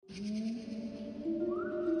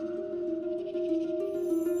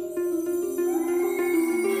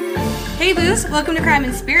Hey Booze, welcome to Crime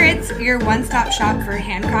and Spirits, your one-stop shop for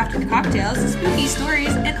handcrafted cocktails, spooky stories,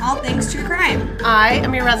 and all things true crime. I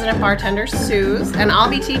am your resident bartender, Suze, and I'll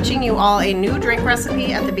be teaching you all a new drink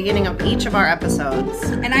recipe at the beginning of each of our episodes.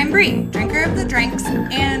 And I'm Bree, drinker of the drinks,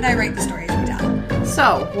 and I write the stories we tell.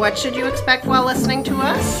 So, what should you expect while listening to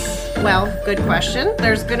us? Well, good question.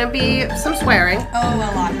 There's going to be some swearing. Oh,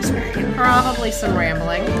 a lot of swearing. Probably some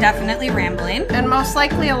rambling. Definitely rambling. And most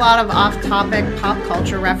likely a lot of off-topic pop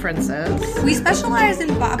culture references. We specialize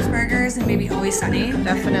in Bob's Burgers and maybe Always Sunny.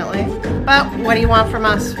 Definitely. But what do you want from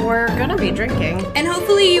us? We're going to be drinking. And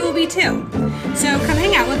hopefully you will be too. So come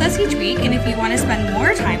hang out with us each week, and if you want to spend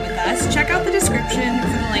more time with us, check out the description for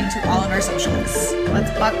the link to all of our socials.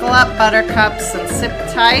 Let's buckle up, buttercups, and sip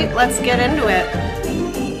tight. Let's get into it.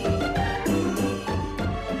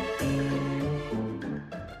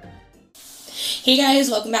 Hey guys,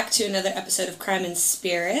 welcome back to another episode of Crime and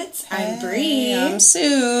Spirits. I'm Bree. I'm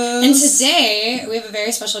Suze. And today we have a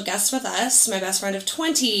very special guest with us, my best friend of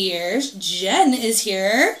 20 years. Jen is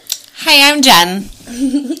here. Hi, I'm Jen.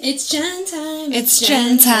 It's Jen time. It's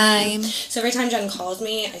Jen time. So every time Jen calls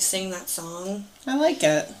me, I sing that song. I like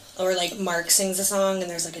it. Or like Mark sings a song and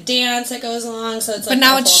there's like a dance that goes along. So it's like But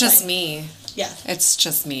now it's just me. Yeah. It's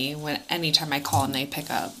just me anytime I call and they pick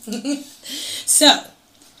up. So,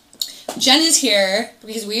 Jen is here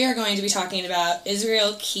because we are going to be talking about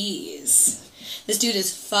Israel Keyes. This dude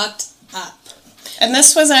is fucked up. And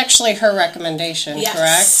this was actually her recommendation, Yes.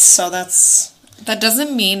 correct? So That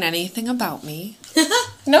doesn't mean anything about me.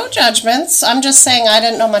 no judgments. I'm just saying I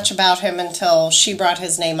didn't know much about him until she brought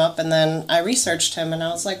his name up, and then I researched him, and I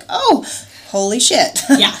was like, oh, holy shit.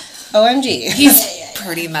 Yeah. OMG. He's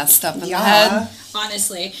pretty messed up in the head.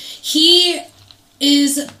 Honestly.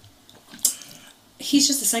 He's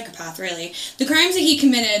just a psychopath, really. The crimes that he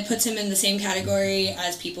committed puts him in the same category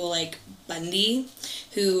as people like Bundy,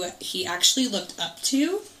 who he actually looked up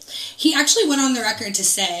to. He actually went on the record to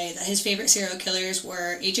say that his favorite serial killers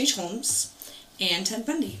were H.H. Holmes and Ted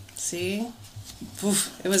Bundy. See?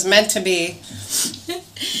 Oof, it was meant to be.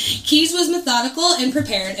 Keyes was methodical and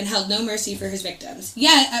prepared and held no mercy for his victims.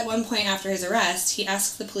 Yet, at one point after his arrest, he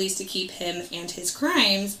asked the police to keep him and his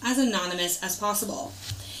crimes as anonymous as possible.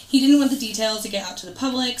 He didn't want the details to get out to the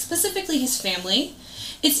public, specifically his family.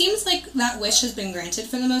 It seems like that wish has been granted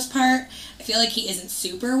for the most part. I feel like he isn't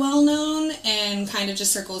super well known and kind of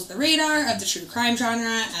just circles the radar of the true crime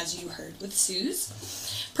genre, as you heard with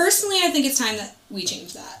Suze. Personally, I think it's time that we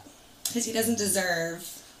change that, because he doesn't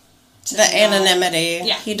deserve to The anonymity.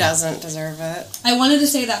 Yeah. He doesn't deserve it. I wanted to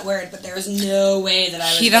say that word, but there was no way that I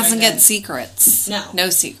was He doesn't going to. get secrets. No. No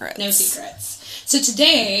secrets. No secrets. So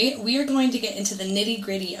today, we are going to get into the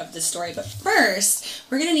nitty-gritty of the story, but first,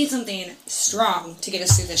 we're going to need something strong to get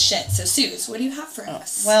us through this shit. So, Suze, what do you have for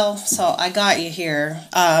us? Well, so I got you here.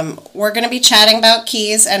 We're going to be chatting about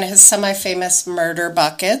Keyes and his semi-famous murder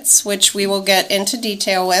buckets, which we will get into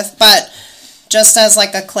detail with, but just as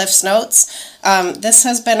like a Cliff's Notes, this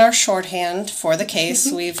has been our shorthand for the case.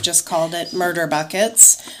 We've just called it murder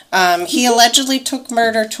buckets. He allegedly took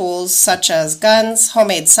murder tools such as guns,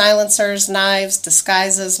 homemade silencers, knives,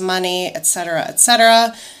 disguises, money,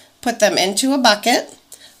 etc., put them into a bucket,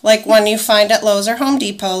 like one you find at Lowe's or Home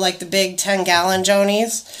Depot, like the big 10-gallon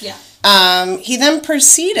Jonies. Yeah. He then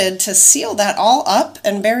proceeded to seal that all up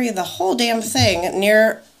and bury the whole damn thing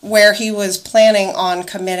near where he was planning on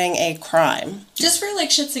committing a crime. Just for, like,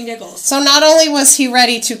 shits and giggles. So not only was he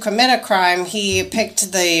ready to commit a crime, he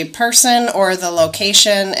picked the person or the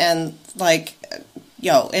location and, like,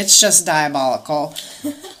 it's just diabolical.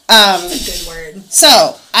 That's a good word.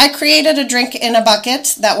 So, I created a drink in a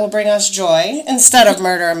bucket that will bring us joy instead of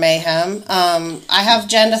murder and mayhem. I have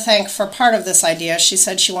Jen to thank for part of this idea. She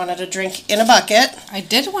said she wanted a drink in a bucket. I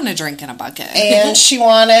did want to drink in a bucket. And she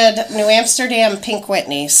wanted New Amsterdam Pink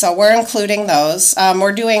Whitney. So, we're including those.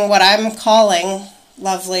 We're doing what I'm calling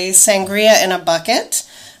lovely sangria in a bucket.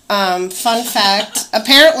 Fun fact,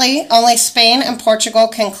 apparently only Spain and Portugal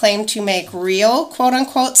can claim to make real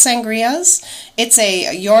quote-unquote sangrias. It's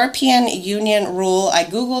a European Union rule. I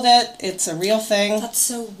Googled it. It's a real thing. That's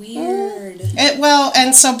so weird.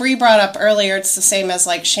 And so Brie brought up earlier, it's the same as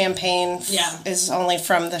like champagne is only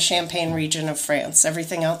from the Champagne region of France.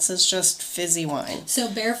 Everything else is just fizzy wine.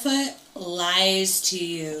 So Barefoot lies to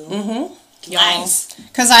you. Mm-hmm. Lies.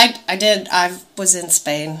 Because I was in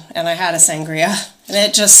Spain and I had a sangria and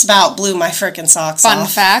it just about blew my freaking socks off. Fun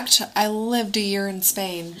fact, I lived a year in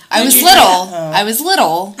Spain. I Did was you little. Oh. I was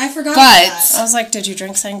little. I forgot But that. I was like, did you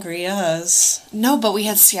drink sangrias? no, but we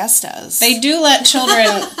had siestas. They do let children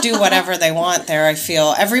do whatever they want there, I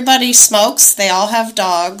feel. Everybody smokes. They all have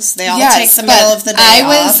dogs. They all take the middle of the day I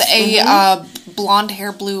was off. a blonde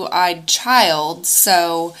hair, blue-eyed child,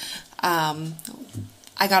 so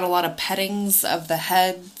I got a lot of pettings of the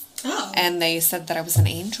head, and they said that I was an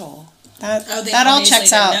angel. That all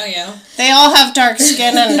checks out. Know you. They all have dark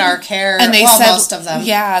skin and dark hair. And they said, most of them.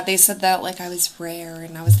 Yeah, they said that like I was rare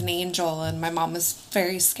and I was an angel, and my mom was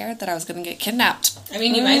very scared that I was going to get kidnapped. I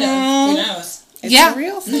mean, you might have. Who knows? It's a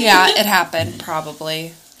real thing. Yeah, it happened,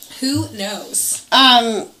 probably. Who knows?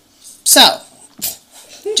 So,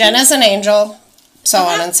 Jenna's an angel, so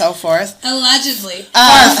on and so forth. Allegedly.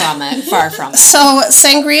 Far from it. So,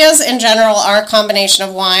 sangrias in general are a combination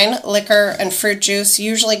of wine, liquor, and fruit juice,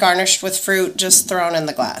 usually garnished with fruit just thrown in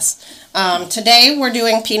the glass. Today, we're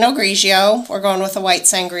doing Pinot Grigio. We're going with a white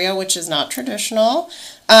sangria, which is not traditional.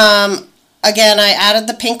 Again, I added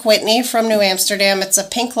the Pink Whitney from New Amsterdam. It's a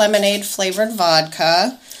pink lemonade flavored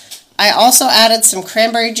vodka. I also added some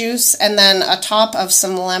cranberry juice and then a top of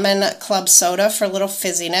some lemon club soda for a little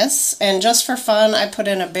fizziness. And just for fun, I put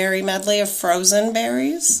in a berry medley of frozen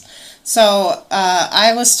berries. So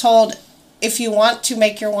I was told if you want to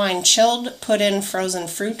make your wine chilled, put in frozen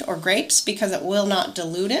fruit or grapes because it will not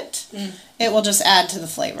dilute it. It will just add to the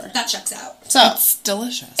flavor. That checks out. So It's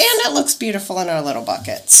delicious. And it looks beautiful in our little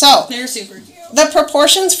bucket. So They're super cute. the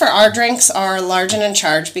proportions for our drinks are large and in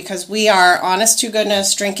charge because we are, honest to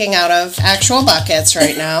goodness, drinking out of actual buckets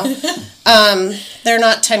right now. They're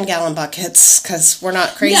not 10-gallon buckets because we're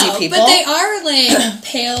not crazy people. But they are like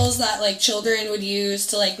pails that like children would use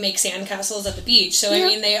to like make sandcastles at the beach. So I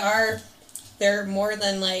mean, they're more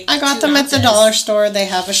than like. I got 2 them ounces. at the dollar store. They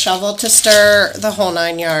have a shovel to stir the whole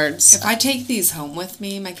 9 yards. If I take these home with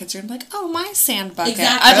me, my kids are going to be like, oh, my sand bucket.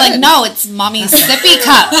 Exactly. I'm like, no, it's mommy's sippy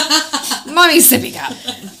cup. Mommy's sippy cup.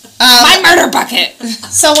 My murder bucket.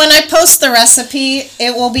 So when I post the recipe,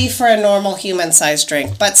 it will be for a normal human-sized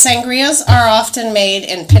drink. But sangrias are often made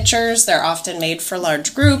in pitchers. They're often made for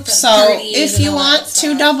large groups. So if you want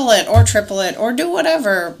to double it or triple it or do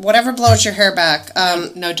whatever blows your hair back.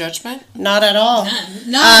 No judgment? Not at all.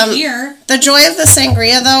 Not here. The joy of the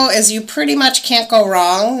sangria, though, is you pretty much can't go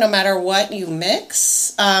wrong no matter what you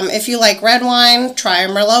mix. If you like red wine, try a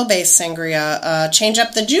Merlot-based sangria. Change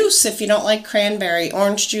up the juice if you don't like cranberry,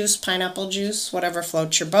 orange juice, pineapple juice, whatever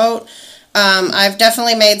floats your boat. I've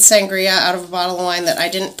definitely made sangria out of a bottle of wine that I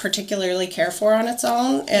didn't particularly care for on its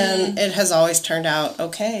own, and it has always turned out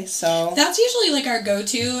okay. So That's usually like our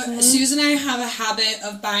go-to. Susan and I have a habit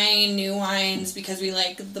of buying new wines because we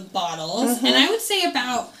like the bottles, and I would say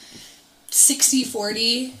about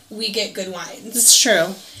 60-40 we get good wines. it's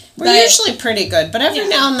true. We're But- usually pretty good, but every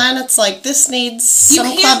now and then it's like this needs You some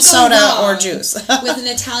can't club go soda wrong or juice. with an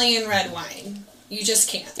Italian red wine. You just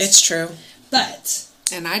can't. It's true. But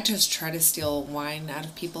And I just try to steal wine out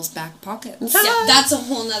of people's back pockets. yeah, that's a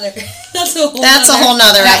whole nother. That's a whole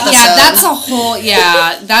nother episode. Yeah, that's a whole,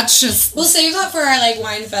 that's just... We'll save that for our like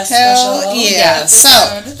wine fest Hell special. yeah. So,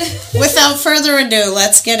 episode. without further ado,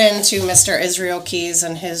 let's get into Mr. Israel Keys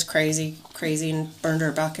and his crazy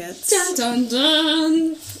burner buckets. Dun, dun,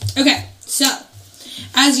 dun. Okay, so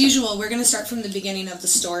as usual, we're going to start from the beginning of the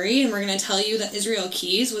story, and we're going to tell you that Israel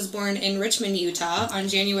Keys was born in Richmond, Utah on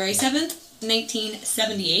January 7th,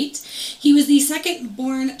 1978. He was the second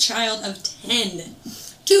born child of 10.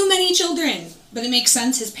 Too many children. But it makes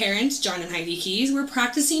sense his parents, John and Heidi Keys, were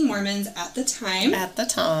practicing Mormons at the time. At the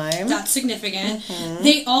time. That's significant.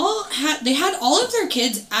 They had all of their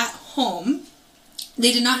kids at home.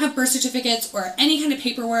 They did not have birth certificates or any kind of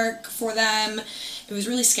paperwork for them. It was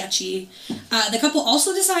really sketchy. The couple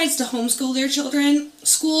also decides to homeschool their children.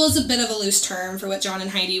 School is a bit of a loose term for what John and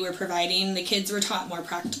Heidi were providing. The kids were taught more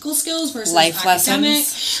practical skills versus Life academic.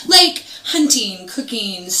 lessons. Like hunting,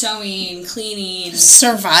 cooking, sewing, cleaning.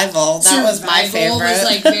 Survival. That was my favorite. Was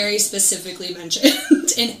like very specifically mentioned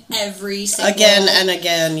in every single... Again and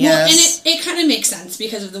again, yes. Well, and it kind of makes sense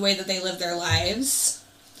because of the way that they live their lives.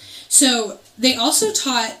 So they also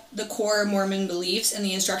taught the core Mormon beliefs, and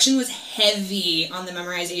the instruction was heavy on the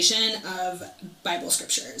memorization of Bible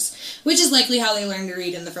scriptures, which is likely how they learned to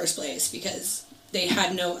read in the first place because they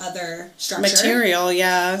had no other structure Material,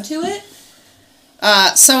 yeah. to it.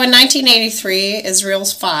 So in 1983,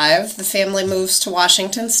 Israel's 5. The family moves to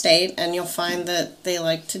Washington State, and you'll find that they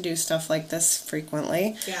like to do stuff like this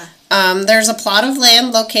frequently. Yeah. There's a plot of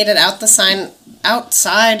land located outside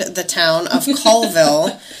the town of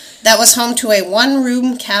Colville that was home to a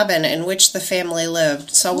one-room cabin in which the family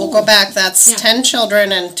lived. So we'll go back. That's 10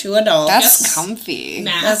 children and 2 adults. That's comfy.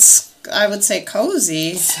 Math. That's, I would say,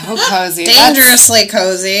 cozy. So cozy. Dangerously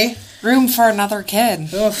cozy. room for another kid.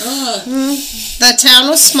 The town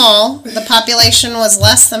was small. The population was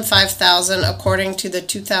less than 5,000, according to the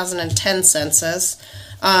 2010 census.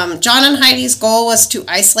 John and Heidi's goal was to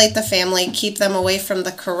isolate the family, keep them away from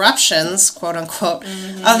the corruptions, quote unquote,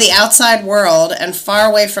 of the outside world, and far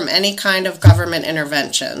away from any kind of government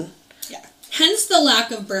intervention. Yeah. Hence the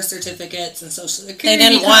lack of birth certificates and social security They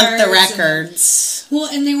didn't want the cards records.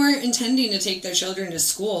 And they weren't intending to take their children to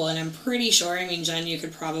school, and I'm pretty sure, I mean, Jen, you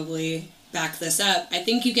could probably back this up. I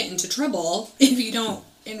think you get into trouble if you don't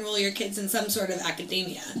enroll your kids in some sort of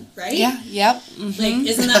academia, right? Yeah, yep. Mm-hmm. Like,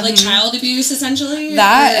 isn't that like child abuse, essentially?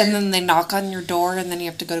 That, and then they knock on your door, and then you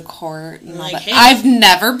have to go to court. And like, all that. hey. I've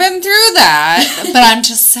never been through that, but I'm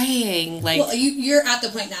just saying, like... Well, you're at the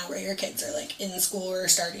point now where your kids are, like, in school or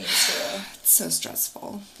starting school. It's so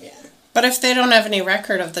stressful. Yeah. But if they don't have any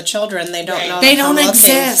record of the children, they don't know They if don't I'm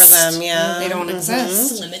exist. looking for them. Yeah. They don't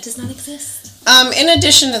exist. The limit does not exist. In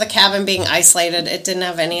addition to the cabin being isolated, it didn't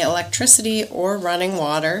have any electricity or running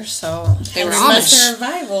water, so They were Amish Amish.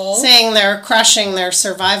 survival. saying they're crushing their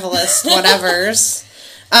survivalist whatevers.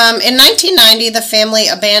 In 1990, the family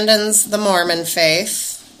abandons the Mormon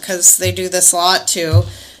faith, because they do this a lot too,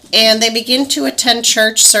 and they begin to attend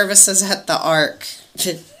church services at the Ark.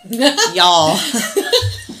 Y'all.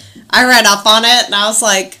 I read up on it, and I was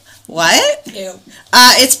like, what? Ew.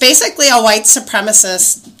 It's basically a white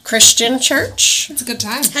supremacist Christian church. It's a good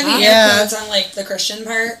time. Heavy Yeah. air quotes on, like, the Christian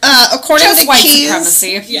part. According Just to white Keys,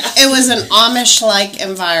 supremacy. Yeah. it was an Amish-like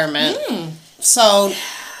environment. So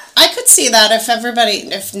I could see that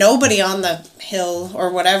if nobody on the hill or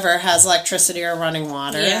whatever has electricity or running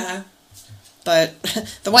water. Yeah. But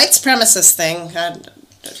the white supremacist thing,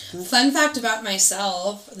 Fun fact about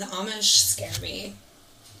myself, the Amish scare me.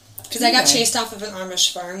 Because I got chased off of an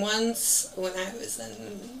Amish farm once when I was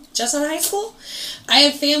just out of high school. I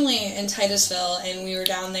had family in Titusville, and we were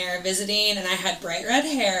down there visiting, and I had bright red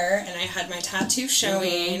hair, and I had my tattoo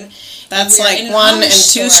showing. that's We were like in an 1 and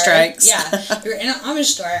Amish 2 store. strikes. Yeah. We were in an Amish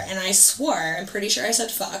store, and I swore, I'm pretty sure I said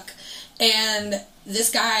fuck. And this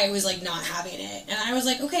guy was, like, not having it. And I was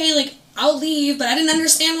like, okay, like, I'll leave, but I didn't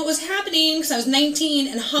understand what was happening because I was 19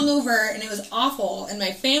 and hungover, and it was awful, and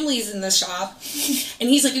my family's in the shop. And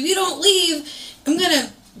he's like, if you don't leave, I'm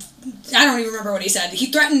gonna... I don't even remember what he said. He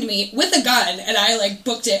threatened me with a gun, and I, like,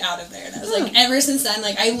 booked it out of there. And I was like, ever since then,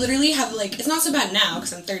 like, I literally have, like, it's not so bad now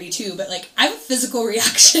because I'm 32, but, like, I have a physical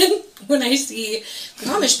reaction when I see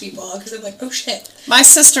Amish people because I'm like, oh, shit. My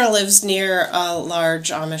sister lives near a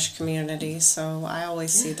large Amish community, so I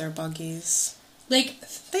always see their buggies. Like,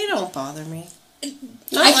 They don't bother me.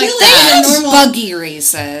 Not I feel like that. in a normal... Buggy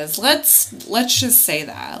races. Let's just say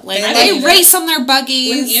that. Like They they race on their buggies.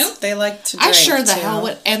 Wouldn't you? They like to drink, I sure the too. hell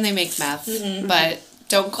would, and they make meth. But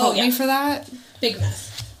don't quote me for that. Big mess.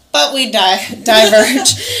 But we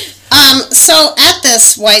diverge. So at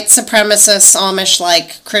this white supremacist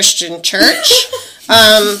Amish-like Christian church,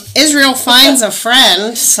 Israel finds a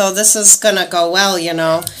friend, so this is gonna go well, you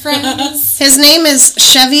know. Friends. His name is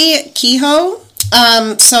Chevy Kehoe.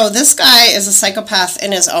 So this guy is a psychopath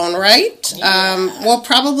in his own right. We'll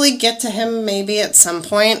probably get to him maybe at some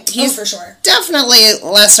point. He's for sure. definitely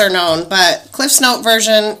lesser known, but Cliff's Note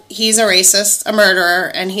version, he's a racist, a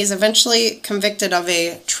murderer, and he's eventually convicted of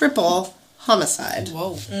a triple homicide.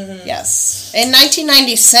 Whoa. Yes. In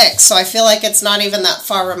 1996, so I feel like it's not even that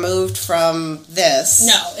far removed from this.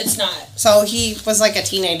 No, it's not. So he was like a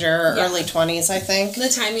teenager, or Yeah. early 20s, I think. The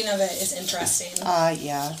timing of it is interesting.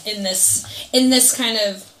 Yeah. In this kind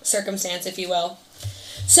of circumstance, if you will.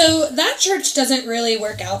 So that church doesn't really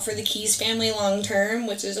work out for the Keys family long term,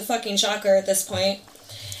 which is a fucking shocker at this point.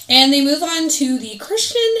 And they move on to the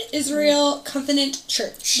Christian Israel Covenant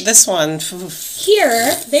Church. This one. Oof.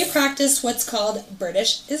 Here, they practice what's called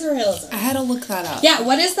British Israelism. I had to look that up. Yeah,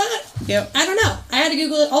 what is that? Yep. I don't know. I had to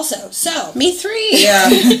Google it also. So, Me three. Yeah.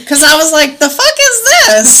 Because I was like, the fuck is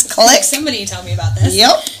this? Click. somebody tell me about this.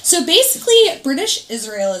 Yep. So basically, British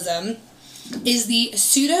Israelism is the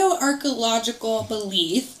pseudo-archaeological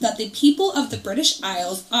belief that the people of the British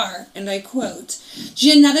Isles are, and I quote,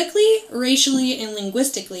 genetically, racially, and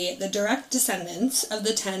linguistically the direct descendants of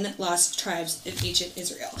the 10 lost tribes of ancient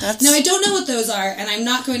Israel. Now, I don't know what those are, and I'm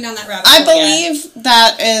not going down that rabbit hole I believe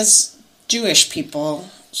that is Jewish people.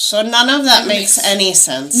 So none of that makes any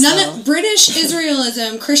sense. None of British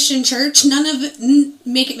Israelism, Christian church, none of it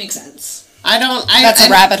make it make sense. That's a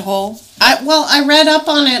rabbit hole. I read up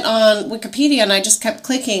on it on Wikipedia, and I just kept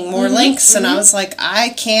clicking more links, and I was like,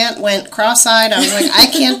 went cross-eyed. I was like, I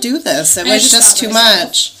can't do this. It was just too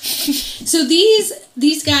much. So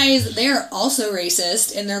these guys, they are also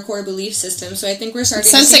racist in their core belief system, so I think we're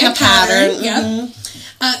starting to see a pattern. Yep.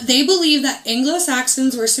 They believe that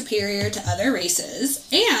Anglo-Saxons were superior to other races,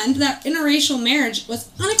 and that interracial marriage was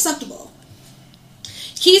unacceptable.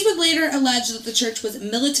 Keyes would later allege that the church was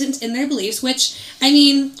militant in their beliefs, which, I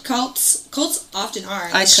mean, cults often are. I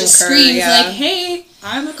concur, just screams like, hey,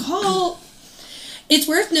 I'm a cult. It's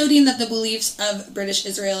worth noting that the beliefs of British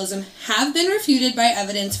Israelism have been refuted by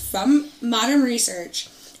evidence from modern research,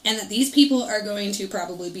 and that these people are going to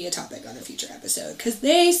probably be a topic on a future episode, because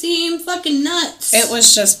they seem fucking nuts. It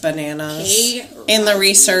was just bananas. In the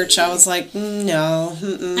research, I was like, no.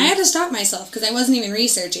 I had to stop myself, because I wasn't even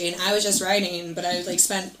researching. I was just writing, but I,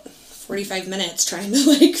 spent 45 minutes trying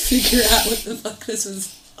to, figure out what the fuck this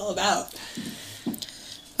was all about.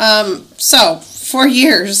 So, for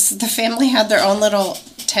years, the family had their own little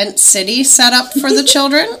tent city set up for the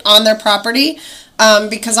children on their property.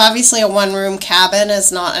 Because obviously a one-room cabin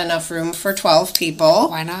is not enough room for 12 people.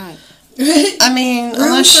 Why not? I mean,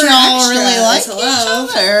 unless y'all really like each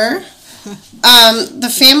other.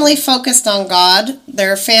 The family focused on God,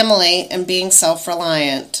 their family, and being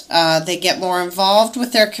self-reliant. They get more involved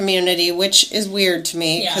with their community, which is weird to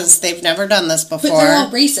me because they've never done this before. But they're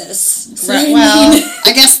all racist. So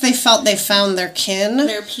I guess they felt they found their kin.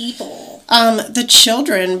 Their people. The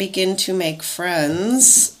children begin to make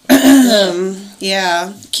friends.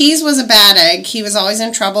 Yeah. Keyes was a bad egg. He was always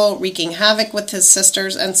in trouble, wreaking havoc with his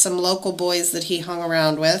sisters and some local boys that he hung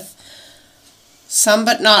around with. Some,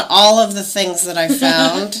 but not all of the things that I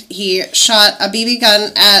found. He shot a BB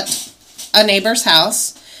gun at a neighbor's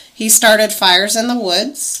house. He started fires in the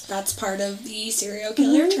woods. That's part of the serial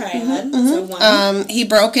killer triad. So he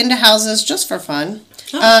broke into houses just for fun.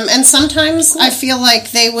 And sometimes I feel like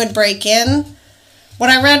they would break in. What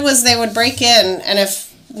I read was they would break in, and if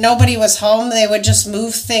nobody was home, they would just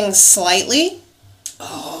move things slightly.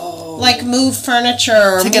 Oh. Like move furniture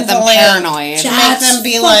or to get them paranoid. To make them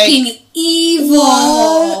be fucking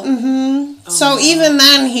evil. So even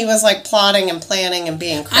then, he was plotting and planning and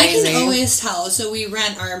being crazy. I can always tell. So we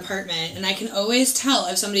rent our apartment, and I can always tell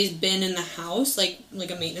if somebody's been in the house, like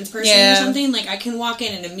a maintenance person or something. I can walk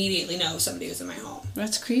in and immediately know somebody was in my home.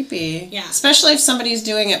 That's creepy. Yeah. Especially if somebody's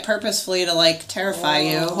doing it purposefully to terrify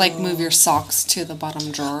you. Move your socks to the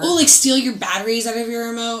bottom drawer. Oh, steal your batteries out of your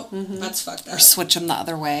remote. That's fucked up. Or switch them the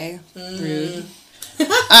other way. Rude.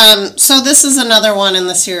 So this is another one in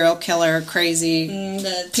the serial killer crazy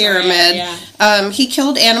pyramid. He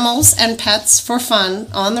killed animals and pets for fun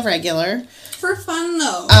on the regular. For fun,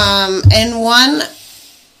 though. In one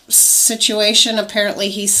situation, apparently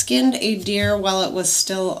he skinned a deer while it was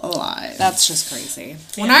still alive. That's just crazy.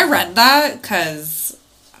 Yeah. When I read that, because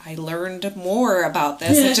I learned more about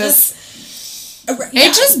this, it just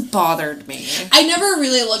bothered me. I never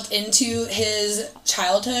really looked into his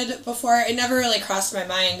childhood before. It never really crossed my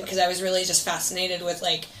mind because I was really just fascinated with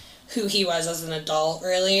who he was as an adult,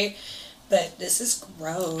 really. But this is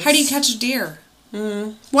gross. How do you catch a deer?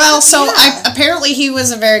 Well, apparently he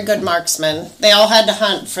was a very good marksman. They all had to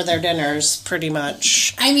hunt for their dinners, pretty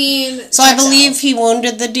much. I mean... So I believe he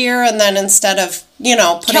wounded the deer, and then instead of, putting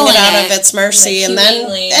it out of its mercy and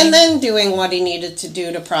then doing what he needed to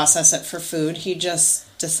do to process it for food, he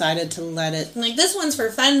just decided to let it... this one's for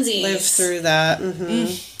funsies. Live through that.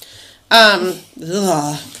 I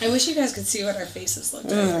wish you guys could see what our faces look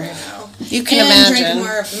like right now. You can imagine. Drink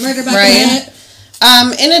more of the murder bucket. Right?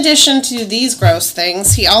 In addition to these gross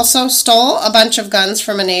things, he also stole a bunch of guns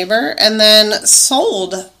from a neighbor and then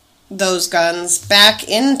sold those guns back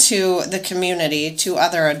into the community to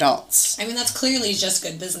other adults. I mean, that's clearly just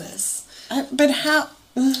good business. But how...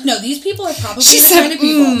 No, these people are probably kind of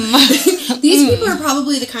people... These people are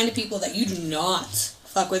probably the kind of people that you do not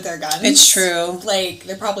fuck with their guns. It's true.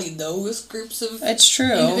 They're probably those groups of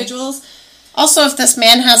individuals. Also, if this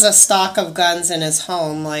man has a stock of guns in his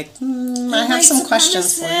home, I have some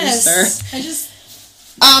questions for you, sir.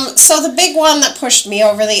 So the big one that pushed me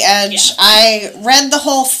over the edge, I read the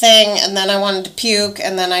whole thing, and then I wanted to puke,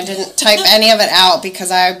 and then I didn't type any of it out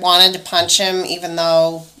because I wanted to punch him, even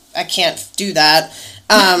though I can't do that.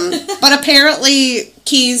 But apparently,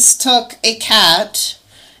 Keyes took a cat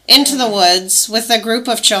into the woods with a group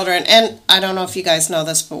of children, and I don't know if you guys know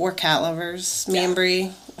this, but we're cat lovers, me and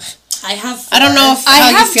Bree. I have 4. I don't know how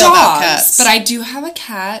you feel dogs, about cats. But I do have a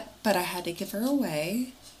cat, but I had to give her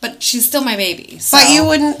away. But she's still my baby. So. But you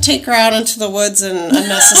wouldn't take her out into the woods and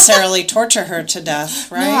unnecessarily torture her to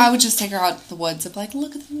death, right? No, I would just take her out to the woods and be like,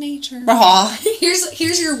 look at the nature. Aw.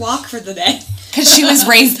 Here's your walk for the day. Because she was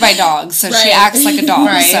raised by dogs, so she acts like a dog.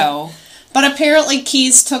 Right. So, but apparently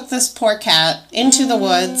Keyes took this poor cat into the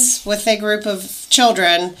woods with a group of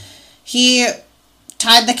children. He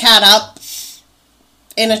tied the cat up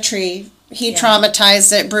in a tree. He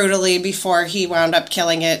traumatized it brutally before he wound up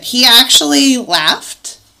killing it. He actually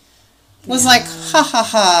laughed. Was like, ha ha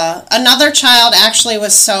ha. Another child actually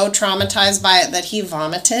was so traumatized by it that he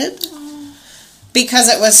vomited. Because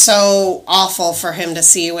it was so awful for him to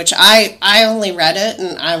see, which I only read it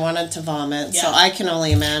and I wanted to vomit. Yeah. So I can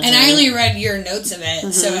only imagine. And I only read your notes of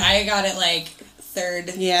it. So I got it like third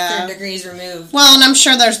degrees removed. Well, and I'm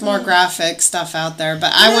sure there's more graphic stuff out there.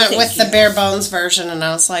 But I went with the bare bones version and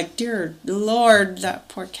I was like, dear Lord, that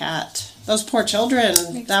poor cat. Those poor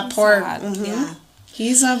children. That poor... Yeah.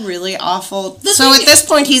 He's a really awful... So at this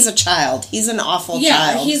point, he's a child. He's an awful child.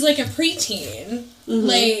 Yeah, he's like a preteen.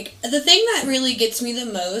 Like, the thing that really gets me the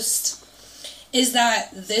most is that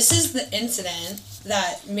this is the incident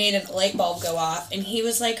that made a light bulb go off, and he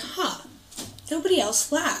was like, nobody else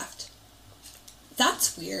laughed.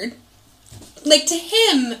 That's weird. Like, to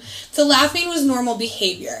him, the laughing was normal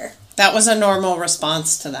behavior. That was a normal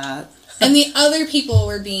response to that. And the other people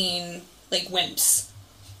were being, like, wimps.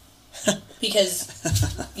 Because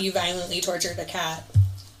you violently tortured a cat.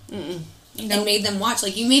 And made them watch.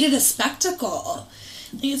 Like, you made it a spectacle.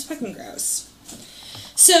 Like, it's fucking gross.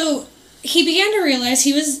 So, he began to realize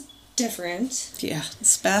he was different. Yeah,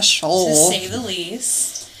 special. To say the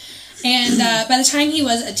least. And by the time he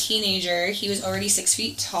was a teenager, he was already 6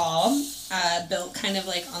 feet tall. Built kind of,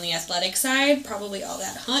 like, on the athletic side. Probably all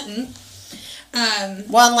that hunting.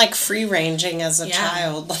 Well, like free-ranging as a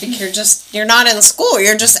child. Like, you're not in school.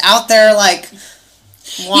 You're just out there, like,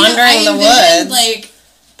 wandering the woods. Like,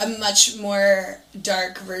 a much more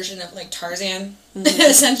dark version of, like, Tarzan,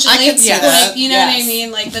 essentially. I could see that. Like, you know what I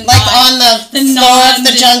mean? Like, on the floor of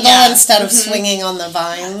the jungle instead of swinging on the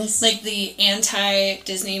vines. Like, the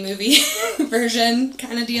anti-Disney movie version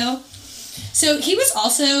kind of deal. So, he was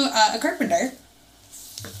also a carpenter.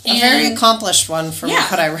 A very accomplished one from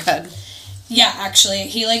what I read. Yeah, actually.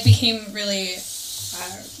 He, like, became really,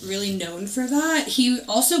 really known for that. He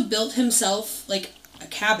also built himself, like, a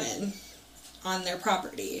cabin on their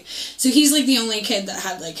property. So he's, like, the only kid that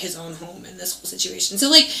had, like, his own home in this whole situation. So,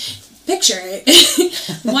 like, picture it.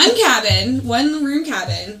 one room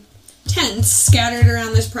cabin, tents scattered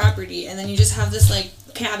around this property, and then you just have this, like,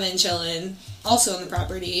 cabin chilling also on the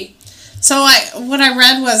property. So what I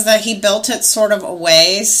read was that he built it sort of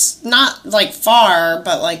away, not like far,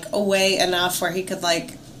 but like away enough where he could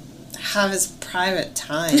like have his private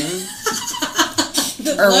time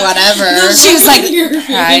or whatever. She was like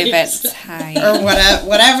private time or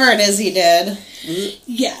whatever it is he did.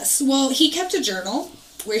 Yes. Well, he kept a journal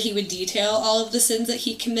where he would detail all of the sins that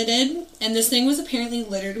he committed, and this thing was apparently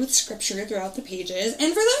littered with scripture throughout the pages.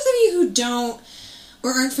 And for those of you who don't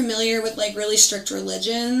or aren't familiar with, like, really strict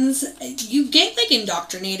religions, you get, like,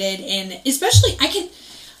 indoctrinated, and especially,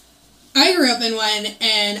 I grew up in one,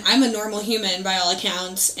 and I'm a normal human by all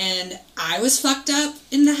accounts, and I was fucked up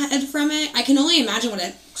in the head from it. I can only imagine what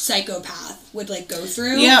a psychopath would, like, go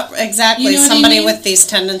through. Yeah, exactly. You know somebody with these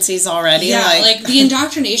tendencies already. Yeah, like the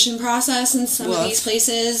indoctrination process in some of these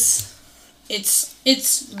places, it's...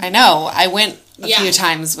 I know. I went a few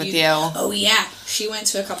times with you. Oh, yeah. She went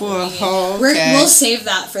to a couple of meetings. Okay. We'll save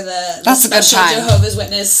that for the special Jehovah's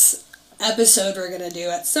Witness episode we're going to do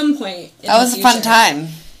at some point in That was a fun time.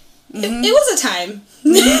 Mm-hmm. It was a time.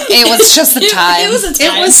 It was just a time. It was a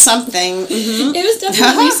time. It was something. Mm-hmm. It was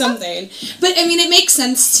definitely something. But, I mean, it makes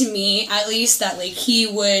sense to me, at least, that, like,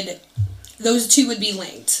 those two would be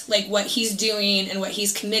linked. Like, what he's doing and what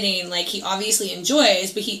he's committing, like, he obviously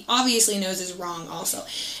enjoys, but he obviously knows is wrong also.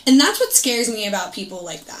 And that's what scares me about people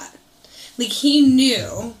like that. Like, he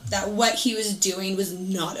knew that what he was doing was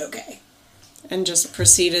not okay. And just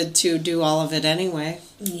proceeded to do all of it anyway.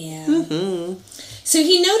 Yeah. Mm-hmm. So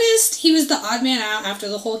he noticed he was the odd man out after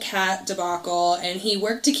the whole cat debacle, and he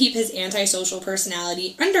worked to keep his antisocial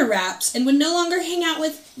personality under wraps and would no longer hang out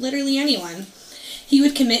with literally anyone. He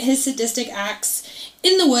would commit his sadistic acts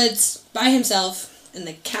in the woods by himself in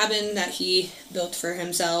the cabin that he built for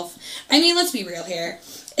himself. I mean, let's be real here.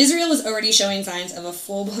 Israel was already showing signs of a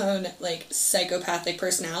full-blown, like, psychopathic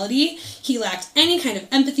personality. He lacked any kind of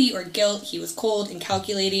empathy or guilt. He was cold and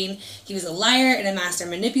calculating. He was a liar and a master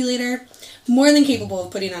manipulator, more than capable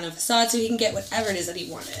of putting on a facade so he can get whatever it is that he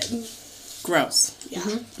wanted. Gross. Yeah.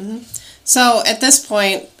 Mm-hmm. Mm-hmm. So, at this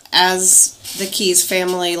point, as the Keyes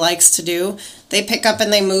family likes to do, they pick up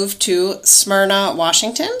and they move to Smyrna,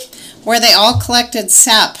 Washington, where they all collected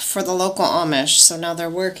sap for the local Amish. So now they're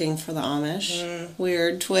working for the Amish.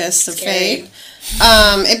 Weird twist of fate.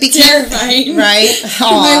 It became terrifying. Right?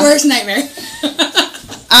 My worst nightmare.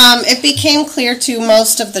 It became clear to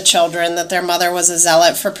most of the children that their mother was a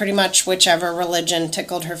zealot for pretty much whichever religion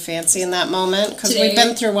tickled her fancy in that moment. Because we've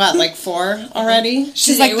been through, what, like 4 already?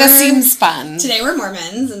 She's like, this seems fun. Today we're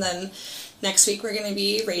Mormons, and then next week we're going to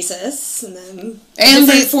be racists, and then a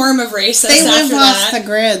different form of racist They live after off that. the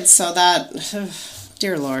grid, so that...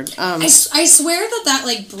 Dear Lord. I swear that,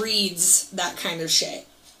 like, breeds that kind of shit.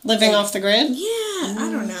 Living off the grid? Yeah, I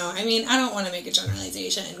don't know. I mean, I don't want to make a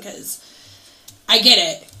generalization, because I get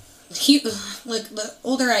it. Like, the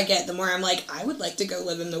older I get, the more I'm like, I would like to go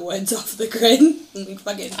live in the woods off the grid. Like,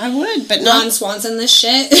 fucking I would, but Ron Swanson this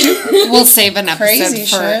shit. We'll save an episode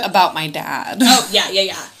shit. about my dad. Oh,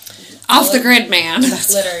 yeah. Off the grid, man.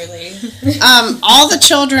 Literally. All the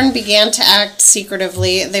children began to act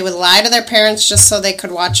secretively. They would lie to their parents just so they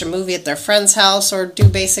could watch a movie at their friend's house or do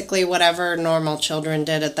basically whatever normal children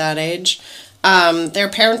did at that age. Their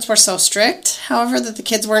parents were so strict, however, that the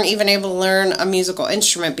kids weren't even able to learn a musical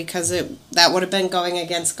instrument because that would have been going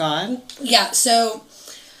against God. Yeah, so...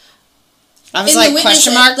 I was like,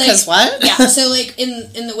 question mark, because what? Yeah, so, like,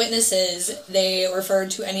 in the witnesses, they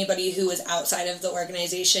referred to anybody who was outside of the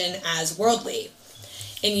organization as worldly.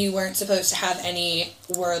 And you weren't supposed to have any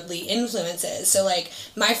worldly influences. So, like,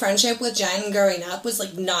 my friendship with Jen growing up was,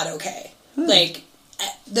 like, not okay. Like,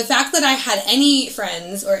 the fact that I had any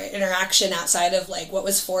friends or interaction outside of, like, what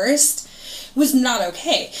was forced was not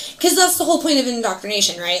okay. Because that's the whole point of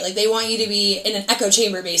indoctrination, right? Like, they want you to be in an echo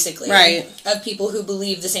chamber, basically. Right. Of people who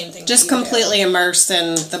believe the same thing. Just completely immersed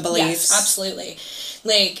in the beliefs. Yes, absolutely.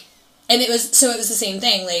 Like, and it was the same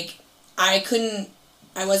thing. Like, I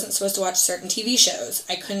wasn't supposed to watch certain TV shows.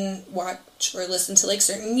 I couldn't watch or listen to, like,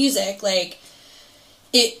 certain music. Like,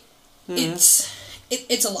 it's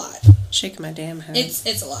a lot. Shaking my damn head.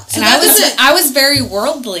 It's a lot. So and I was very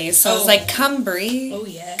worldly, so I was like, come, Brie. Oh,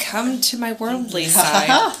 yeah. Come to my worldly side.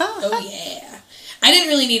 Oh, yeah. I didn't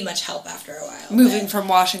really need much help after a while. Moving from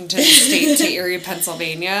Washington State to Erie,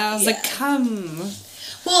 Pennsylvania. I was like, come.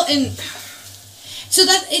 Well, and so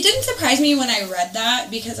that it didn't surprise me when I read that,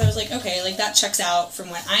 because I was like, okay, like, that checks out from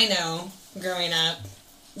what I know growing up.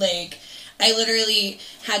 Like, I literally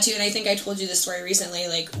had to, and I think I told you this story recently,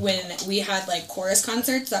 like, when we had, like, chorus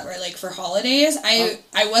concerts that were, like, for holidays, I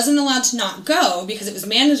wasn't allowed to not go because it was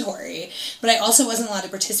mandatory, but I also wasn't allowed to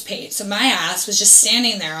participate. So my ass was just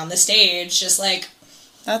standing there on the stage, just like,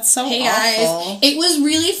 that's so hey, awful. Guys. It was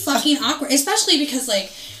really fucking awkward, especially because,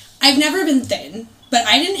 like, I've never been thin, but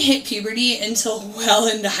I didn't hit puberty until well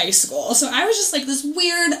into high school. So I was just, like, this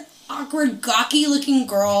weird, awkward, gawky-looking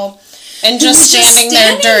girl. And just standing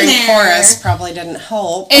there during chorus probably didn't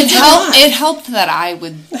help. It helped that I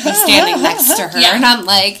would be standing next to her, and I'm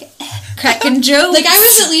like cracking jokes. Like, I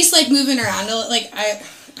was at least, like, moving around. Like,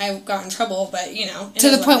 I got in trouble, but, you know,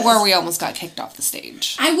 to the point where we almost got kicked off the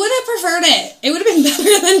stage. I would have preferred it. It would have been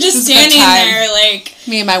better than just standing there, like,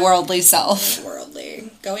 me and my worldly self.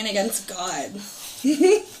 Worldly, going against God.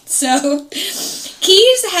 So,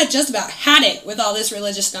 Keyes had just about had it with all this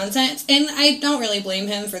religious nonsense, and I don't really blame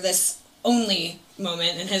him for this only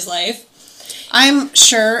moment in his life. I'm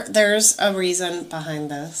sure there's a reason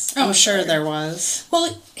behind this. I'm sure there was.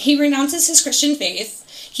 Well, he renounces his Christian faith.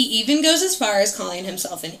 He even goes as far as calling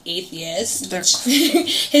himself an atheist.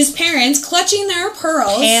 His parents, clutching their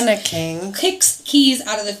pearls, panicking, kicks Keyes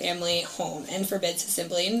out of the family home and forbids his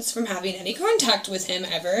siblings from having any contact with him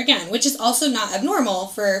ever again, which is also not abnormal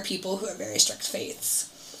for people who have very strict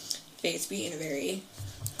faiths. Faith being a very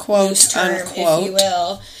quote term, unquote, if you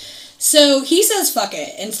will. So he says fuck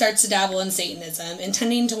it and starts to dabble in Satanism,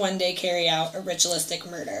 intending to one day carry out a ritualistic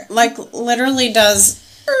murder. Like, literally does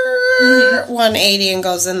 180 and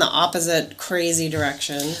goes in the opposite crazy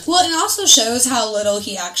direction. Well, it also shows how little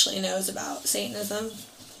he actually knows about Satanism.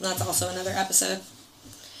 That's also another episode.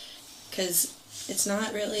 Because it's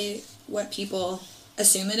not really what people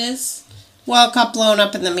assume it is. Well, it got blown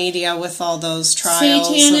up in the media with all those trials.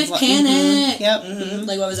 Satanic Panic. Yep. Mm-hmm.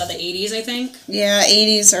 Like, what was that, the 80s, I think? Yeah,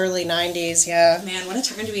 80s, early 90s, yeah. Man, what a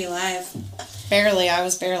time to be alive. I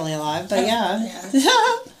was barely alive, but yeah.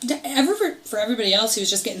 For everybody else who was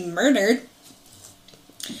just getting murdered.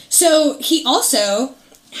 So, he also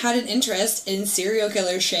had an interest in serial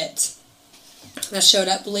killer shit. That showed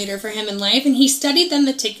up later for him in life, and he studied them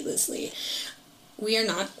meticulously. We are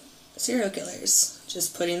not serial killers.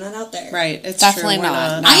 Just putting that out there. Right, it's definitely true,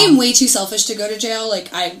 not. I am way too selfish to go to jail. Like,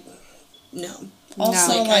 no.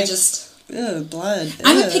 Also, like, I just... Ew, blood.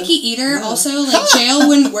 I'm a picky eater. Also, like, jail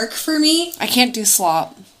wouldn't work for me. I can't do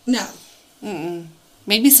slop. No. Mm-mm.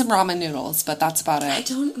 Maybe some ramen noodles, but that's about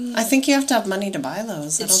it. I think you have to have money to buy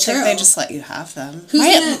those. I don't think they just let you have them.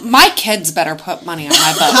 My kids better put money on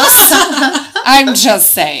my books. I'm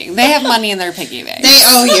just saying. They have money in their piggy bank. They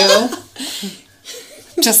owe you.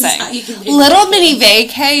 Just saying. Little mini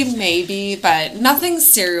vacay, maybe, but nothing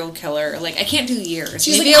serial killer. Like, I can't do years.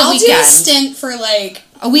 She's maybe like, a weekend. I'll do a stint for, like,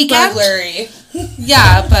 a weekend? burglary.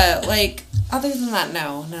 Yeah, but, like, other than that,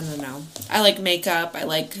 no. I like makeup. I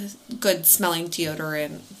like good smelling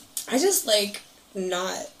deodorant. I just like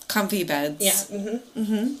not comfy beds. Yeah.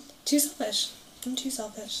 Too selfish. I'm too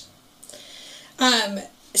selfish.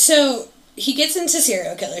 So he gets into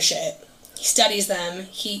serial killer shit. He studies them.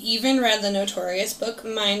 He even read the notorious book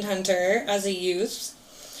Mindhunter as a youth.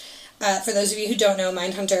 For those of you who don't know,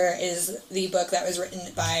 Mindhunter is the book that was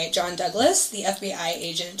written by John Douglas, the FBI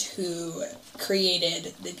agent who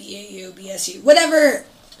created the BAU, BSU, whatever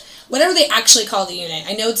they actually call the unit.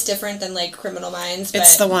 I know it's different than, like, Criminal Minds, but...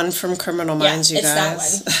 It's the one from Criminal Minds, you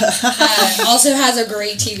guys. It's that one. Also has a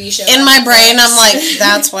great TV show. In my brain, I'm like,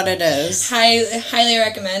 that's what it is. Highly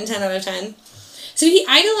recommend, 10 out of 10. So he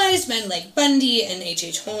idolized men like Bundy and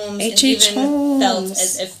H.H. Holmes, and even felt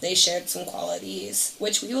as if they shared some qualities,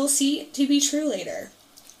 which we will see to be true later.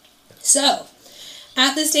 So,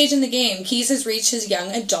 at this stage in the game, Keyes has reached his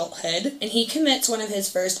young adulthood, and he commits one of his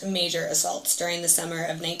first major assaults during the summer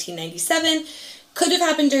of 1997. Could have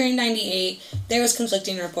happened during 98. There was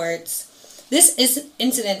conflicting reports. This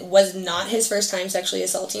incident was not his first time sexually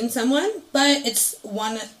assaulting someone, but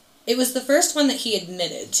it was the first one that he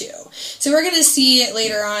admitted to. So we're going to see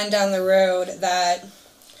later on down the road that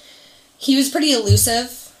he was pretty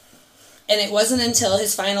elusive, and it wasn't until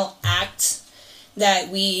his final act that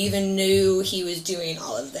we even knew he was doing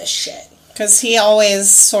all of this shit. Because he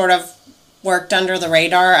always sort of worked under the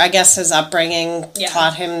radar. I guess his upbringing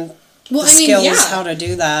taught him skills how to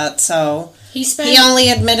do that. So he only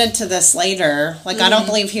admitted to this later. Like, I don't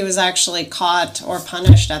believe he was actually caught or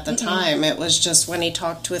punished at the time. It was just when he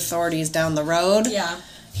talked to authorities down the road. Yeah.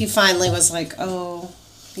 He finally was like, oh,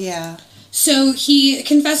 yeah. So he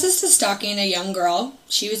confesses to stalking a young girl.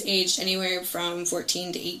 She was aged anywhere from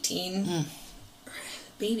 14 to 18.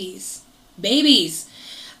 Babies.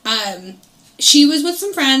 She was with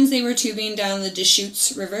some friends. They were tubing down the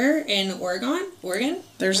Deschutes River in Oregon.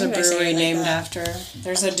 There's a brewery named after.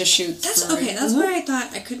 There's a Deschutes brewery. Okay, that's where I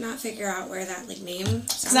thought I could not figure out where that name.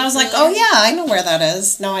 Because I was like, oh yeah, I know where that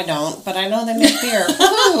is. No, I don't, but I know they make beer.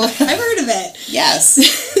 I've heard of it. Yes.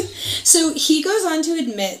 So he goes on to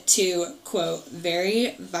admit to, quote,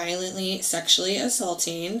 very violently sexually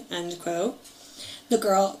assaulting, end quote, the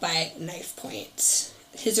girl by knife point.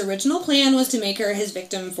 His original plan was to make her his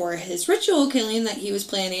victim for his ritual killing that he was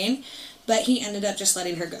planning, but he ended up just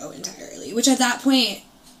letting her go entirely, which at that point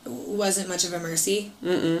wasn't much of a mercy.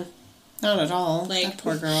 Not at all. Like, that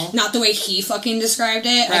poor girl. Not the way he fucking described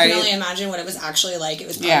it. Right. I can only imagine what it was actually like. It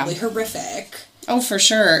was probably horrific. Oh, for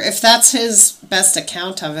sure. If that's his best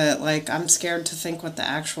account of it, like, I'm scared to think what the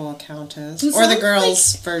actual account is. Or the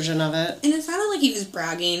girl's version of it. And it sounded like he was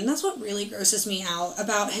bragging. That's what really grosses me out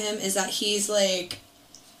about him, is that he's, like,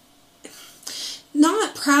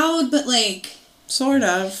 not proud, but, like... Sort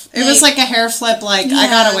of. It was like a hair flip, like, I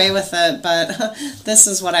got away with it, but this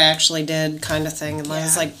is what I actually did kind of thing. And I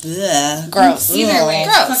was like, bleh. Gross. Either way,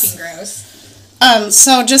 it's fucking gross.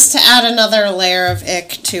 So just to add another layer of ick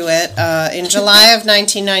to it, in July of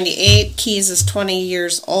 1998, Keyes is 20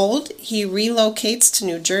 years old. He relocates to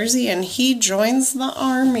New Jersey and he joins the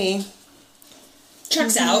Army.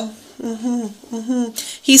 Checks out.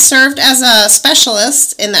 He served as a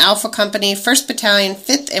specialist in the Alpha Company, 1st Battalion,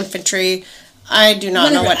 5th Infantry. I do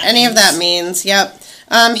not know what any of that means. Yep.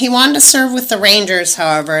 He wanted to serve with the Rangers,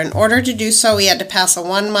 however. In order to do so, he had to pass a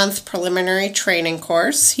 1-month preliminary training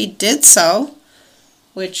course. He did so,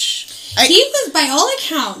 which... he was, by all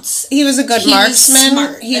accounts... He was a good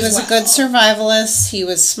marksman. He was a good survivalist. He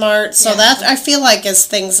was smart. So that, I feel like, is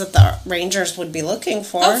things that the Rangers would be looking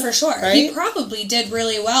for. Oh, for sure. Right? He probably did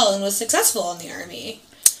really well and was successful in the Army.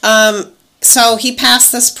 So he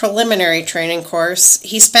passed this preliminary training course.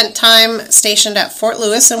 He spent time stationed at Fort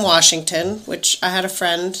Lewis in Washington, which I had a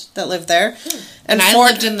friend that lived there. And I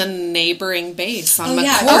lived in the neighboring base on McCord.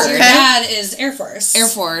 Yeah, because your dad is Air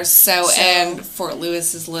Force. So, and Fort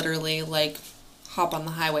Lewis is literally, like, hop on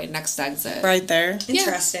the highway, next exit. Right there.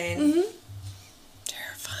 Interesting.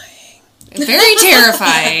 Terrifying. Very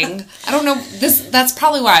terrifying. I don't know, that's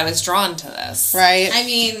probably why I was drawn to this. Right. I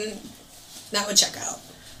mean, that would check out.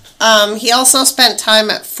 He also spent time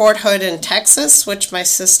at Fort Hood in Texas, which my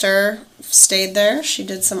sister stayed there. She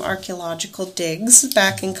did some archaeological digs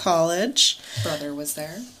back in college. Brother was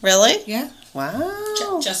there. Really? Yeah.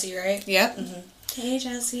 Wow. Jesse, right? Yep. Mm-hmm. Hey,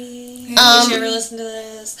 Jesse. Did you ever listen to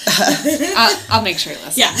this? I'll make sure you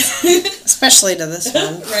listen. Yeah. Especially to this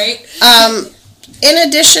one. Right? In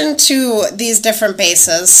addition to these different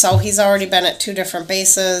bases, so he's already been at 2 different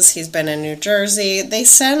bases. He's been in New Jersey. They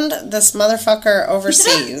send this motherfucker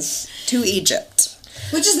overseas to Egypt.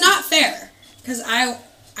 Which is not fair, because I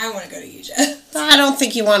want to go to Egypt. I don't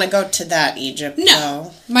think you want to go to that Egypt, No.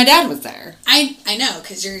 though. My dad was there. I know,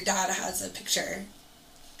 because your dad has a picture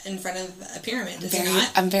in front of a pyramid, does he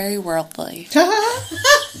not? I'm very worldly.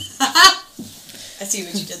 I see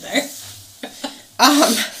what you did there.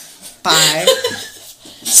 Bye.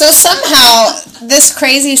 So somehow, this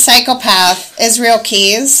crazy psychopath, Israel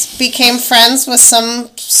Keyes, became friends with some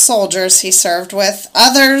soldiers he served with.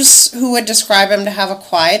 Others who would describe him to have a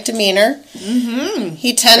quiet demeanor. Mm-hmm.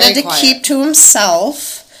 He tended to keep to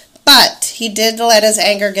himself, but he did let his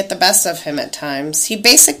anger get the best of him at times. He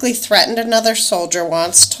basically threatened another soldier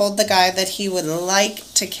once, told the guy that he would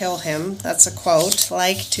like to kill him. That's a quote,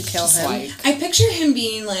 like to kill him. I picture him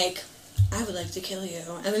being like, I would like to kill you.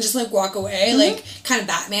 And then just, like, walk away, like, kind of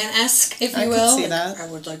Batman-esque, if you will. I could see that. I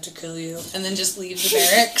would like to kill you. And then just leave the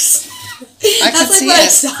barracks. I could see what it. I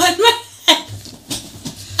saw in my head.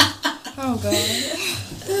 Oh,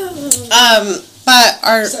 God. But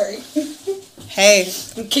our... Sorry. Hey,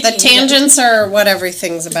 the tangents are what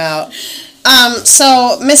everything's about.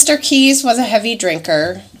 So, Mr. Keyes was a heavy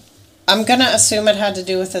drinker. I'm going to assume it had to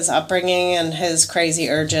do with his upbringing and his crazy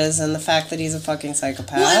urges and the fact that he's a fucking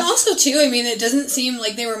psychopath. Well, and also, too, I mean, it doesn't seem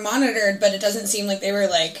like they were monitored, but it doesn't seem like they were,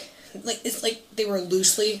 like it's like they were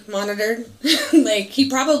loosely monitored. Like, he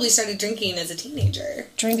probably started drinking as a teenager.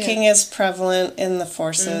 Drinking is prevalent in the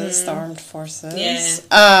forces, the armed forces. Yeah.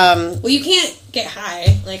 Well, you can't get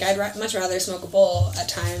high. Like, I'd much rather smoke a bowl at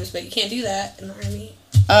times, but you can't do that in the Army.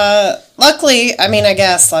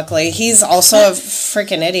 Luckily, he's also a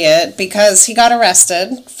freaking idiot because he got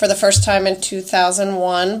arrested for the first time in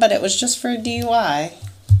 2001, but it was just for a DUI.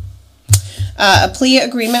 A plea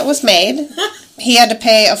agreement was made. He had to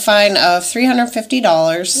pay a fine of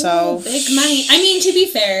 $350, so... Ooh, big money. I mean, to be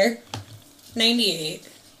fair, 98.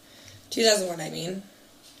 2001, I mean.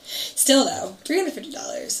 Still, though, $350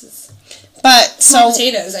 is... But, so...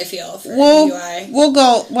 potatoes, I feel, for DUI. We'll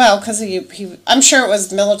go... Well, because I'm sure it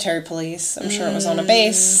was military police. I'm sure it was on a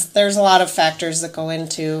base. There's a lot of factors that go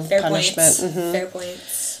into punishment. Mm-hmm. Fair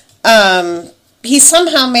points. He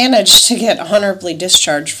somehow managed to get honorably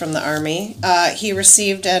discharged from the Army. He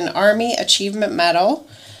received an Army Achievement Medal.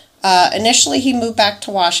 Initially, he moved back to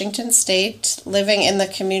Washington State, living in the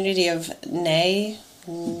community of Nay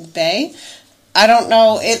Bay. I don't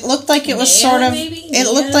know. It looked like it was sort of...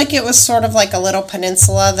 It looked like it was sort of like a little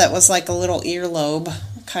peninsula that was like a little earlobe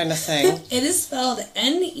kind of thing. It is spelled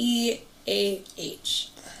Neah.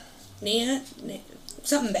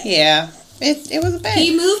 Something bad. Yeah. It was bad.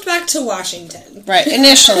 He moved back to Washington. Right,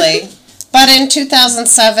 initially. But in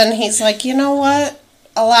 2007, he's like, you know what?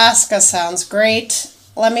 Alaska sounds great.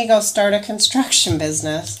 Let me go start a construction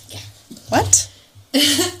business. Yeah. What?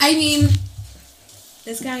 I mean,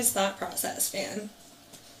 this guy's thought process, man.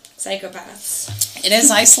 Psychopaths. It is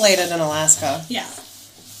isolated in Alaska. Yeah.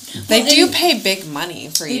 They do pay big money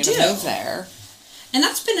for you to move there. And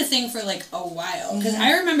that's been a thing for like a while. Because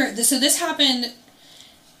I remember, so this happened...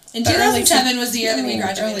 In 2007 was the year that we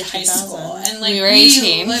graduated high school. And, like, we were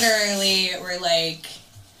 18. Literally were like,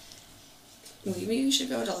 maybe we should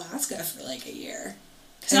go to Alaska for, like, a year.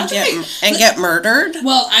 And get murdered?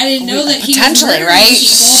 Well, I didn't know that he was potentially, right?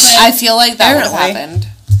 People, but I feel like that would have happened.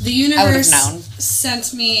 The universe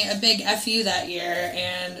sent me a big FU that year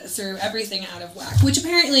and threw everything out of whack. Which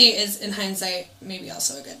apparently is, in hindsight, maybe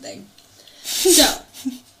also a good thing. So,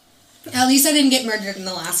 at least I didn't get murdered in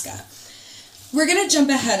Alaska. We're going to jump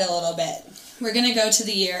ahead a little bit. We're going to go to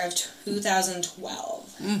the year of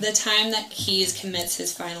 2012, the time that Keyes commits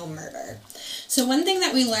his final murder. So one thing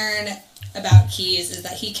that we learn about Keyes is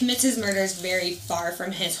that he commits his murders very far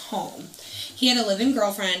from his home. He had a living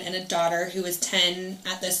girlfriend and a daughter who was 10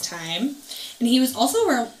 at this time, and he was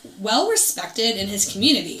also well respected in his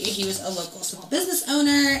community. He was a local small business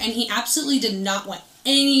owner, and he absolutely did not want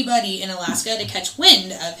anybody in Alaska to catch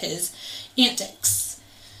wind of his antics.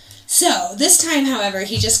 So, this time, however,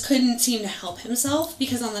 he just couldn't seem to help himself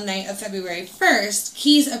because on the night of February 1st,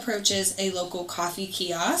 Keyes approaches a local coffee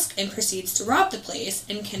kiosk and proceeds to rob the place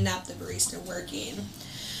and kidnap the barista working.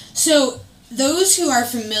 So, those who are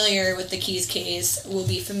familiar with the Keyes case will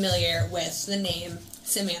be familiar with the name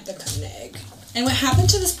Samantha Koenig. And what happened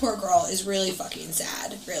to this poor girl is really fucking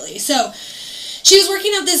sad, really. So, she was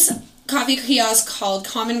working at this coffee kiosk called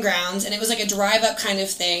Common Grounds, and it was like a drive-up kind of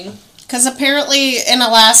thing. Because apparently in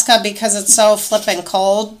Alaska, because it's so flippin'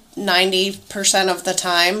 cold 90% of the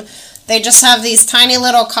time, they just have these tiny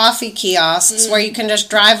little coffee kiosks where you can just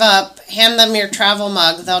drive up, hand them your travel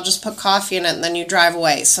mug, they'll just put coffee in it, and then you drive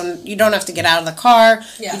away. So you don't have to get out of the car,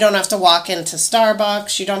 you don't have to walk into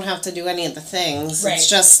Starbucks, you don't have to do any of the things. Right. It's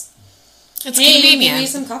just... It's convenient. Give me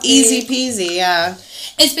some coffee. Easy peasy, yeah.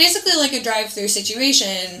 It's basically like a drive-through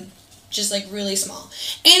situation, just like really small.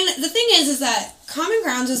 And the thing is that Common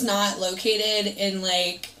Grounds is not located in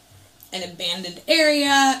like an abandoned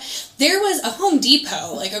area. There was a Home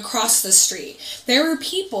Depot like across the street. There were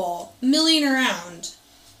people milling around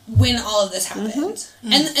when all of this happened.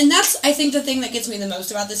 Mm-hmm. And that's, I think, the thing that gets me the most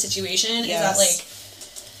about the situation is that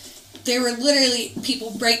like there were literally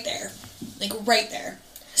people right there. Like right there.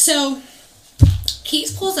 So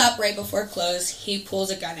Keys pulls up right before close. He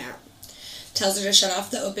pulls a gun out. Tells her to shut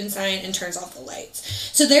off the open sign and turns off the lights.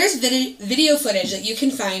 So there's video footage that you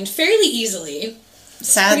can find fairly easily.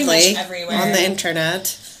 Sadly, pretty much everywhere. On the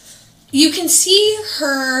internet. You can see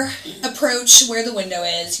her approach where the window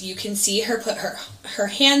is. You can see her put her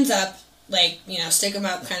hands up, like, you know, stick them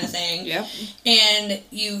up kind of thing. Yep. And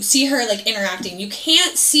you see her, like, interacting. You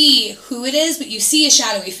can't see who it is, but you see a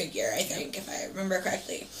shadowy figure, I think, if I remember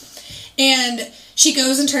correctly. And she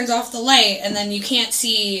goes and turns off the light, and then you can't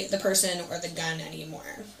see the person or the gun anymore.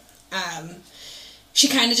 She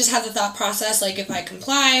kind of just had the thought process, like, if I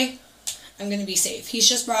comply, I'm going to be safe. He's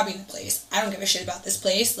just robbing the place. I don't give a shit about this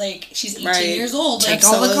place. Like, she's 18 years old. Like, take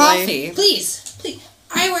all the coffee. Please.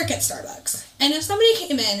 I work at Starbucks. And if somebody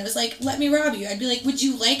came in and was like, let me rob you, I'd be like, would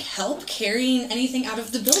you like help carrying anything out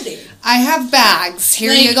of the building? I have bags.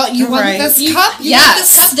 Here like, you go. You want this cup?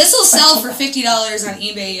 Yes. This will sell for $50 on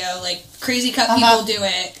eBay, yo. Like, Crazy Cup people do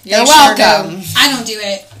it. You're welcome. Sure I don't do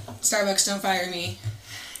it. Starbucks, don't fire me.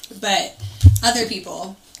 But other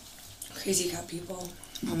people, Crazy Cup people.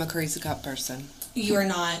 I'm a Crazy Cup person. You are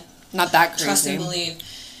not. Not that crazy. Trust and believe.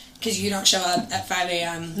 Because you don't show up at 5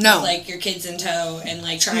 a.m. No. with, like, your kids in tow and,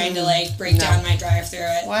 like, trying to, like, break down my drive-thru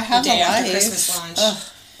at the day after Christmas lunch.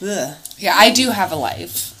 Ugh. Yeah, I do have a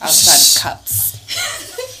life outside of cups.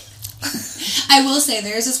 I will say,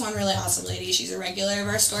 there's this one really awesome lady. She's a regular of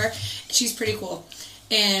our store. She's pretty cool.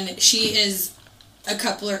 And she is a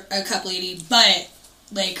cup lady, but,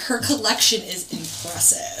 like, her collection is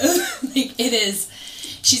impressive. Like, it is.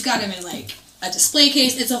 She's got them in, like, a display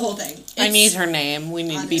case. It's a whole thing. I need her name. We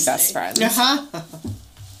need to be best friends.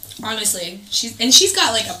 Honestly. She's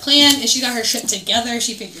got, like, a plan, and she got her shit together.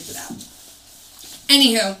 She figured it out.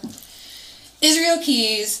 Anywho, Israel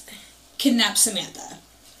Keys kidnapped Samantha.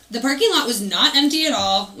 The parking lot was not empty at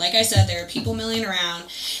all. Like I said, there were people milling around.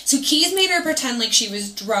 So Keys made her pretend like she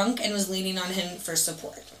was drunk and was leaning on him for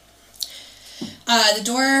support. The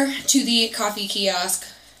door to the coffee kiosk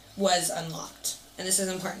was unlocked. And this is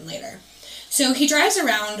important later. So he drives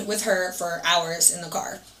around with her for hours in the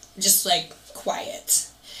car. Just, like, quiet.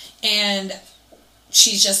 And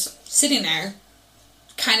she's just sitting there,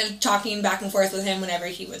 kind of talking back and forth with him whenever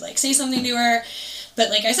he would, like, say something to her. But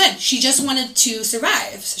like I said, she just wanted to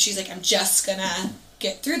survive. So she's like, I'm just gonna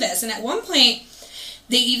get through this. And at one point,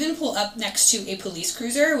 they even pull up next to a police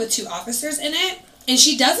cruiser with 2 officers in it. And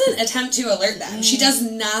she doesn't attempt to alert them. She does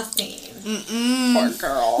nothing. Poor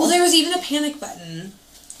girl. Well, there was even a panic button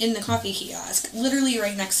in the coffee kiosk, literally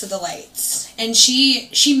right next to the lights. And she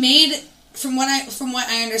made, from what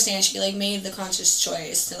I understand, she, like, made the conscious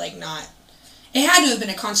choice to, like, not. It had to have been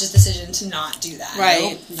a conscious decision to not do that.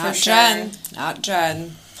 Right. Not Jen. Not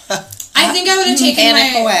Jen. I think I would have taken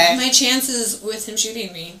my chances with him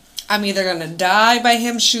shooting me. I'm either going to die by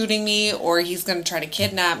him shooting me, or he's going to try to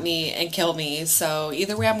kidnap me and kill me. So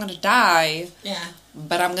either way, I'm going to die. Yeah.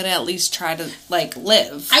 But I'm going to at least try to, like,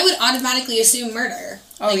 live. I would automatically assume murder.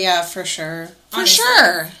 Oh, like, yeah, for sure. For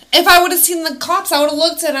sure. If I would have seen the cops, I would have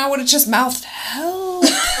looked and I would have just mouthed, help.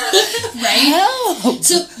 Right? Help.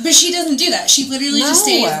 So, but she doesn't do that. She literally just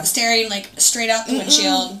stays staring, like, straight out the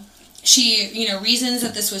windshield. She, reasons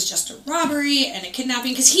that this was just a robbery and a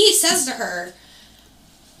kidnapping. Because he says to her,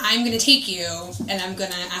 I'm going to take you and I'm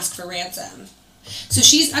going to ask for ransom. So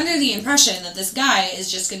she's under the impression that this guy is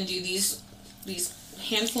just going to do these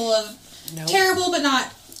handful of terrible but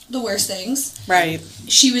not the worst things. Right.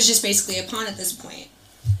 She was just basically a pawn at this point.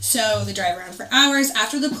 So they drive around for hours.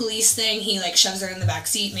 After the police thing, he, like, shoves her in the back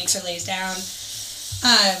seat, makes her lays down.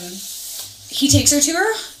 He takes her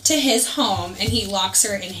to his home, and he locks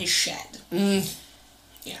her in his shed.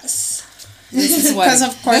 Yes. This is because,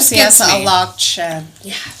 of course, he has a locked shed.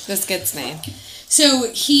 Yeah. This gets me.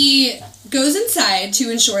 So he goes inside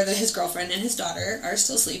to ensure that his girlfriend and his daughter are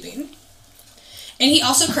still sleeping. And he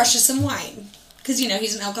also crushes some wine. Because,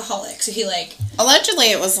 he's an alcoholic, so he, Allegedly,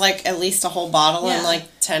 it was, at least a whole bottle in,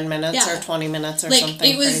 10 minutes or 20 minutes or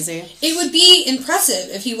something crazy. It would be impressive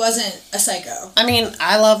if he wasn't a psycho. I mean,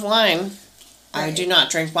 I love wine. Right. I do not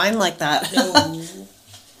drink wine like that.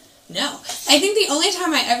 No. I think the only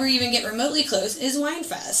time I ever even get remotely close is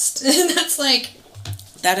Winefest. And that's,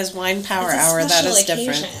 That is Wine Power Hour. That is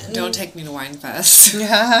occasion. Different. Don't take me to Winefest.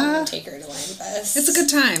 Yeah. Don't take her to Winefest. It's a good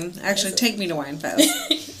time. Actually, take me to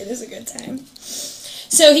Winefest. It is a good time.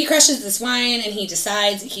 So he crushes this wine and he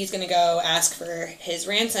decides he's going to go ask for his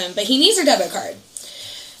ransom, but he needs her debit card.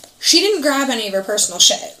 She didn't grab any of her personal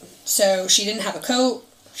shit. So she didn't have a coat,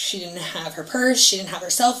 she didn't have her purse, she didn't have her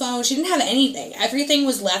cell phone, she didn't have anything. Everything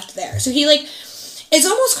was left there. So he, it's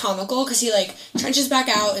almost comical because he, trenches back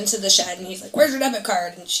out into the shed and he's like, where's your debit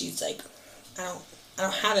card? And she's like, I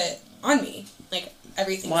don't have it on me.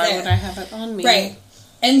 Everything's there. Why would I have it on me? Right.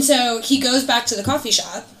 And so he goes back to the coffee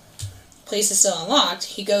shop. Place is still unlocked.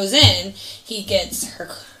 He goes in, he gets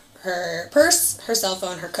her purse, her cell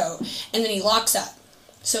phone, her coat, and then he locks up.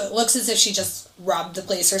 So it looks as if she just robbed the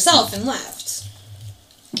place herself and left.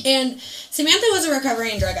 And Samantha was a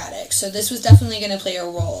recovering drug addict, so this was definitely going to play a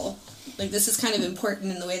role. This is kind of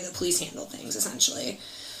important in the way that police handle things, essentially.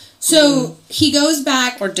 So he goes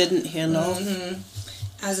back... Or didn't handle. Mm-hmm,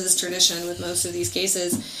 as is tradition with most of these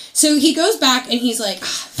cases. So he goes back and he's like,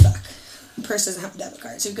 fuck. Purse doesn't have a debit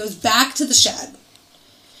card. So he goes back to the shed.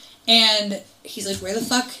 And he's like, where the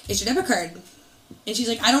fuck is your debit card? And she's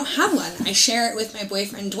like, I don't have one. I share it with my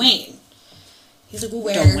boyfriend, Dwayne. He's like, well,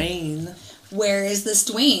 where is this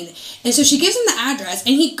Dwayne? And so she gives him the address,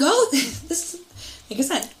 and he goes, this is, like I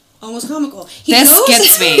said, almost comical. This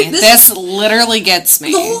gets me. This literally gets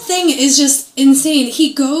me. The whole thing is just insane.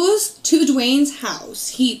 He goes to Dwayne's house.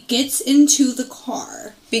 He gets into the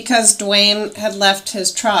car. Because Dwayne had left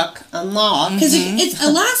his truck unlocked. Because it's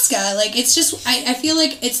Alaska. It's just, I feel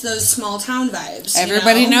like it's those small town vibes.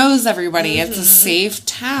 Everybody knows everybody. Mm-hmm. It's a safe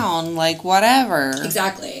town. Whatever.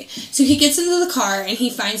 Exactly. So he gets into the car and he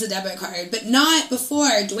finds a debit card. But not before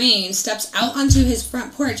Dwayne steps out onto his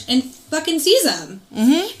front porch and fucking sees him.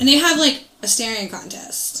 Mm-hmm. And they have, a staring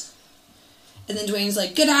contest. And then Dwayne's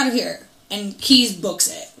like, get out of here. And Keys books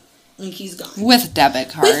it. And Keys gone. With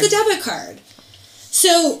debit card. With the debit card.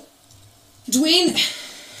 So, Dwayne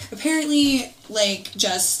apparently,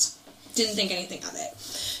 just didn't think anything of it.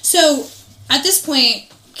 So, at this point,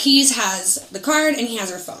 Keys has the card and he has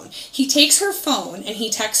her phone. He takes her phone and he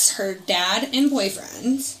texts her dad and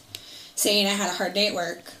boyfriend saying, I had a hard day at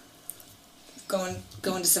work, going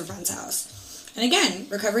to some friend's house. And again,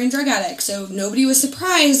 recovering drug addict, so nobody was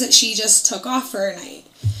surprised that she just took off for a night.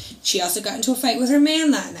 She also got into a fight with her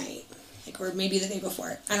man that night. Or maybe the day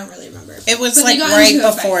before. I don't really remember. It was right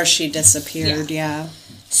before she disappeared, yeah.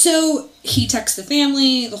 So he texts the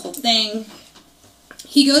family, the whole thing.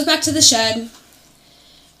 He goes back to the shed.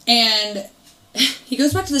 And he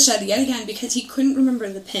goes back to the shed yet again because he couldn't remember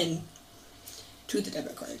the PIN to the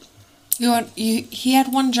debit card. He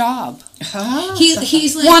had one job. Huh?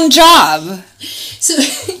 He's like... One job! So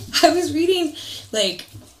I was reading,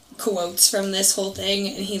 quotes from this whole thing,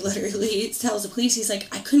 and he literally tells the police, he's like,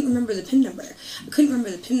 I couldn't remember the PIN number.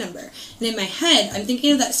 And in my head, I'm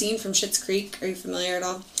thinking of that scene from Schitt's Creek. Are you familiar at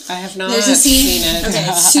all? I have not seen it. Okay,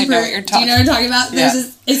 it's super... I know what you're talking about. Do you know what I'm talking about? Yeah.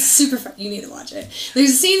 It's super fun. You need to watch it.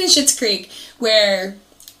 There's a scene in Schitt's Creek where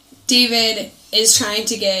David is trying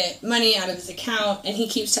to get money out of his account, and he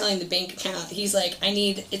keeps telling the bank account, he's like,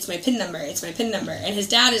 it's my PIN number. And his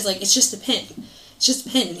dad is like, it's just a PIN. It's just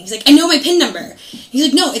a PIN. And he's like, I know my PIN number. He's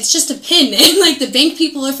like, no, it's just a PIN. And, the bank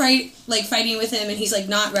people are fighting with him, and he's,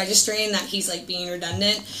 not registering that he's, being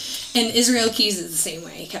redundant. And Israel Keys is the same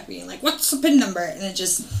way. He kept being like, what's the PIN number? And it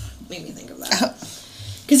just made me think of that.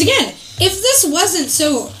 Because, again, if this wasn't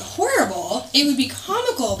so horrible, it would be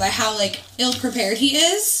comical by how, ill-prepared he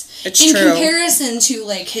is. It's in true. Comparison to,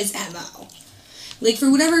 his MO.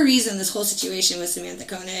 For whatever reason, this whole situation with Samantha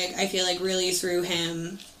Koenig, I feel really threw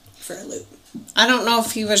him for a loop. I don't know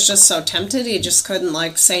if he was just so tempted he just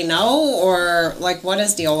couldn't, say no, or, what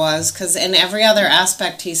his deal was, because in every other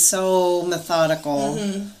aspect he's so methodical,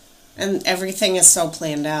 and everything is so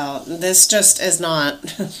planned out. This just is not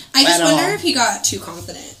I just wonder if he got too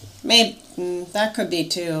confident. Maybe, that could be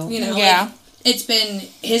too. Yeah. It's been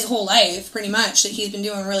his whole life, pretty much, that he's been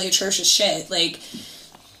doing really atrocious shit,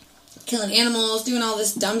 killing animals, doing all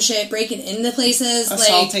this dumb shit, breaking into places.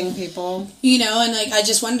 Assaulting people. And, I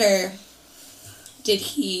just wonder... Did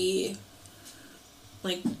he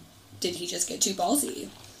just get too ballsy?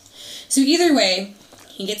 So either way,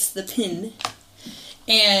 he gets the PIN,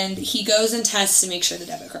 and he goes and tests to make sure the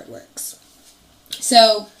debit card works.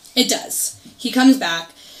 So it does. He comes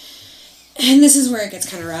back, and this is where it gets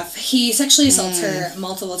kind of rough. He sexually assaults her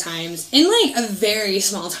multiple times in, like, a very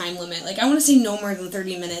small time limit. Like, I want to say no more than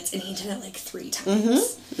 30 minutes, and he did it, like, 3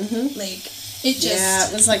 times. Like, it just... Yeah,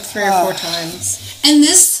 it was, like, 3 or 4 times. And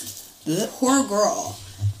this poor girl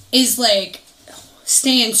is, like,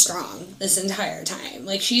 staying strong this entire time.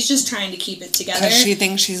 Like, she's just trying to keep it together. Because she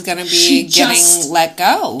thinks she's going to be getting let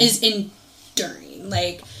go. Is enduring.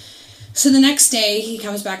 Like, so the next day, he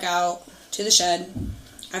comes back out to the shed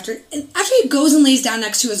after he goes and lays down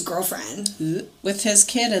next to his girlfriend. With his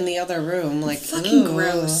kid in the other room. Like, fucking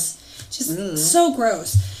gross. Just so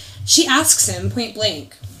gross. She asks him point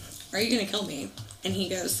blank, "Are you going to kill me?" And he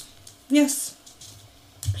goes, "Yes.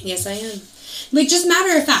 Yes, I am." Like, just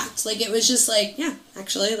matter of fact. Like, it was just like, yeah,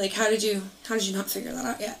 actually, like, how did you not figure that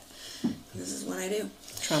out yet? This is what I do.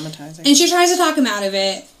 Traumatizing. And she tries to talk him out of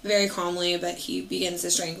it very calmly, but he begins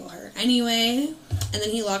to strangle her anyway. And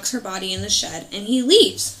then he locks her body in the shed, and he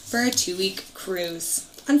leaves for a 2-week cruise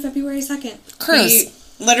on February 2nd.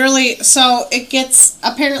 Literally, so it gets,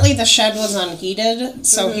 apparently the shed was unheated,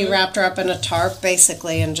 so he wrapped her up in a tarp,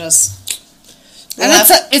 basically, and just... And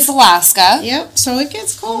it's Alaska. Yep, so it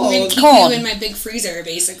gets cold. I'm going to keep you in my big freezer,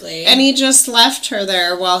 basically. And he just left her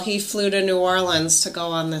there while he flew to New Orleans to go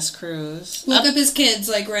on this cruise. Woke up his kids,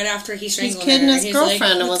 like, right after he strangled his kid her. and his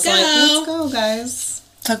girlfriend, and was like, let's go, guys.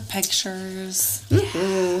 Took pictures.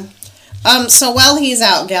 So while he's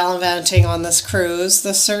out gallivanting on this cruise,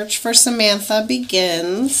 the search for Samantha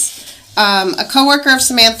begins. A coworker of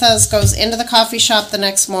Samantha's goes into the coffee shop the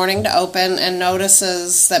next morning to open and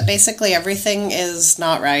notices that basically everything is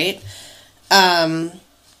not right.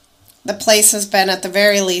 The place has been at the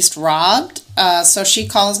very least robbed, so she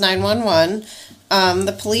calls 911.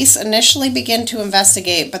 The police initially begin to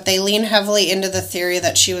investigate, but they lean heavily into the theory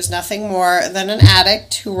that she was nothing more than an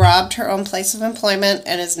addict who robbed her own place of employment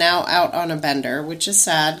and is now out on a bender, which is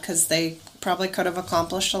sad because they probably could have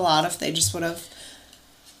accomplished a lot if they just would have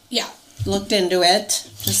looked into it.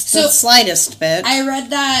 Just the slightest bit. I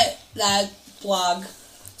read that blog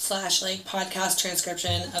 / like podcast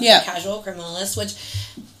transcription of the Casual Criminalist, which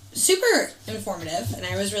super informative, and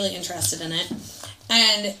I was really interested in it.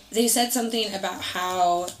 And they said something about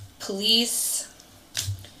how police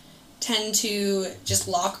tend to just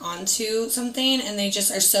lock onto something, and they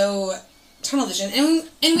just are so tunnel vision.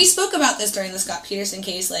 And we spoke about this during the Scott Peterson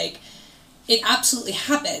case, like, it absolutely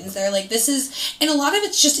happens. They're like, this is... And a lot of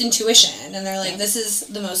it's just intuition, and they're like, this is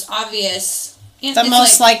the most obvious... The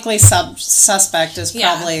most likely suspect is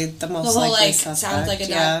probably the most likely suspect. Sounds like a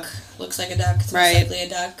duck, looks like a duck, it's most likely a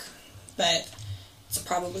duck, but it's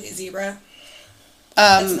probably a zebra.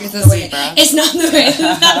 It's a zebra. It's not the way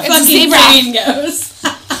that fucking brain goes.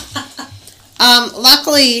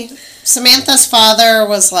 Luckily, Samantha's father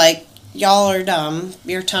was like, y'all are dumb.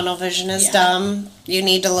 Your tunnel vision is dumb. You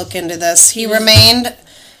need to look into this. He remained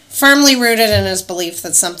firmly rooted in his belief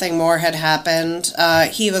that something more had happened.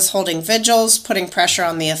 He was holding vigils, putting pressure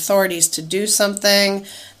on the authorities to do something.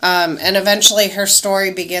 And eventually her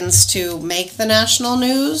story begins to make the national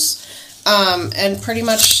news. And pretty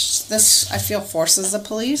much this, I feel, forces the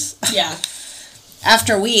police. Yeah.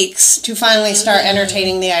 After weeks, to finally start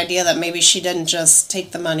entertaining the idea that maybe she didn't just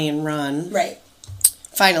take the money and run. Right.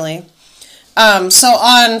 Finally. So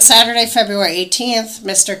on Saturday, February 18th,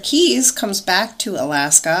 Mr. Keyes comes back to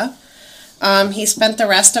Alaska. He spent the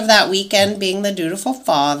rest of that weekend being the dutiful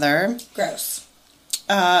father. Gross.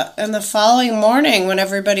 And the following morning, when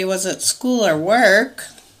everybody was at school or work,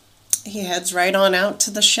 he heads right on out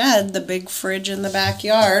to the shed, the big fridge in the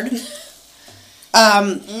backyard.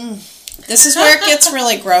 This is where it gets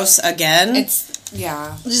really gross again.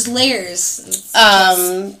 Just layers.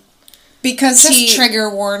 Because just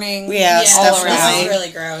trigger warning. Yes, all definitely. around. It's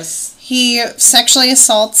really gross. He sexually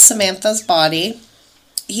assaults Samantha's body.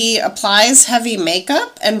 He applies heavy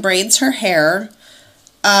makeup and braids her hair.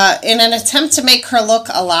 In an attempt to make her look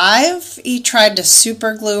alive, he tried to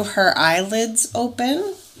superglue her eyelids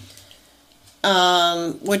open.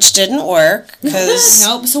 Which didn't work.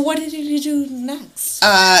 Nope. So what did he do next?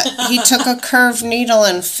 He took a curved needle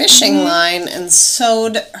and fishing line and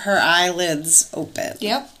sewed her eyelids open.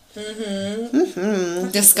 Yep.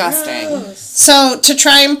 Disgusting. Gross. So, to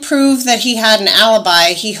try and prove that he had an alibi,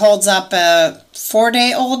 he holds up a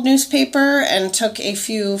 4-day-old newspaper and took a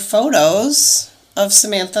few photos of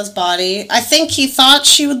Samantha's body. I think he thought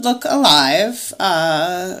she would look alive,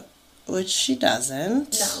 which she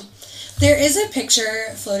doesn't. No. There is a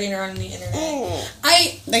picture floating around on the internet.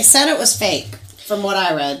 They said it was fake, from what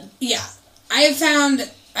I read. Yeah. I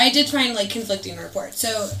did find, like, conflicting reports.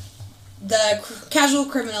 So, the casual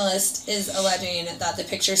criminalist is alleging that the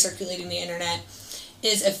picture circulating the internet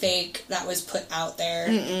is a fake that was put out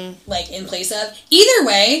there, like, in place of. Either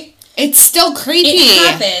way, it's still creepy. It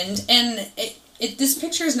happened, and this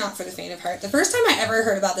picture is not for the faint of heart. The first time I ever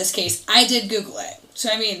heard about this case, I did Google it. So,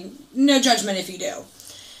 I mean, no judgment if you do.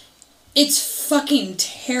 It's fucking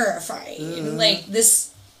terrifying. Like,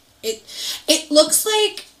 this... It looks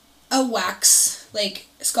like a wax, like,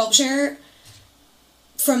 sculpture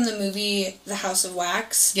from the movie The House of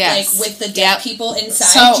Wax. Yes. Like, with the dead people inside.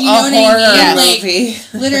 So, do you know what I mean? Like, movie.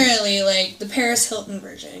 literally, like, the Paris Hilton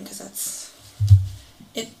version, because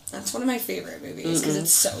that's one of my favorite movies, because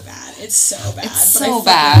it's so bad. It's so bad. It's but so I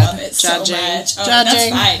bad. love it so much. Oh, Judging. that's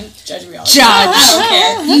fine. Judge me all. Judge. I don't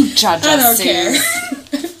care. You judge I us, don't care. I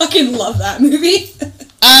fucking love that movie.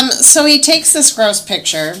 So he takes this gross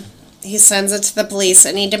picture, he sends it to the police,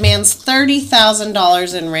 and he demands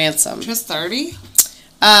 $30,000 in ransom. Just 30?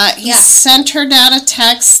 He sent her dad a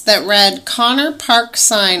text that read, Connor Park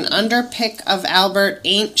sign under pic of Albert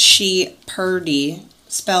ain't she purdy.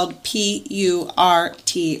 Spelled P-U-R-T-Y.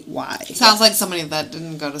 Sounds like somebody that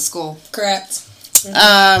didn't go to school. Correct.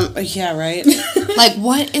 Yeah, right. Like,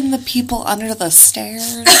 what in the people under the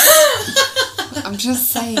stairs? I'm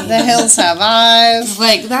just saying. The hills have eyes.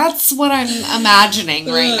 Like, that's what I'm imagining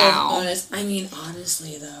right now.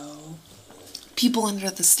 Honestly, though. People under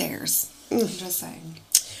the stairs. I'm just saying.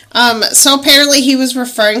 So apparently he was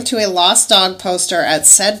referring to a lost dog poster at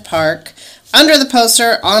said park. Under the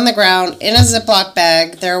poster, on the ground, in a Ziploc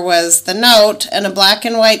bag, there was the note and a black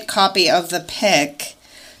and white copy of the pic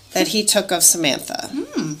that he took of Samantha.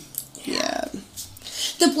 Yeah.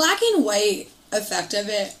 The black and white effect of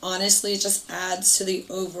it, honestly, just adds to the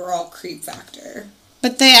overall creep factor.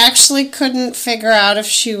 But they actually couldn't figure out if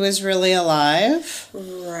she was really alive.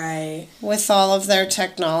 Right. With all of their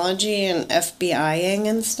technology and FBIing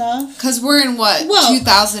and stuff. Because we're in,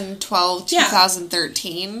 2012,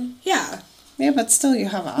 2013? Yeah. Yeah, but still you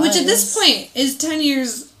have eyes. Which at this point is 10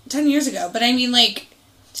 years ago. But I mean, like,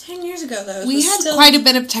 10 years ago, though. We had quite a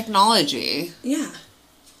bit of technology. Yeah.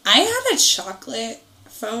 I had a chocolate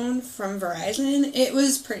phone from Verizon. It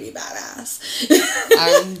was pretty badass.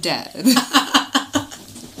 I'm dead.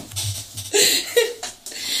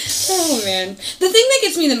 Oh, man. The thing that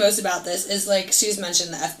gets me the most about this is, like, she's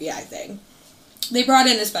mentioned the FBI thing. They brought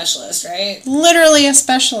in a specialist, right? Literally a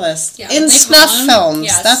specialist. Yeah, in snuff films.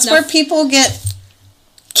 Yeah, that's where people get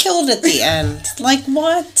killed at the end. Like,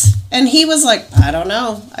 what? And he was like, I don't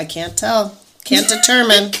know. I can't tell. Can't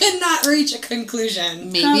determine. Could not reach a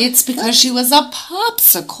conclusion. Maybe it's because she was a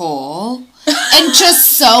popsicle. And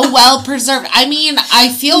just so well preserved. I mean, I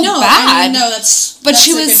feel bad. But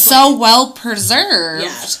she was so well preserved.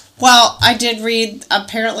 Yeah. Well, I did read,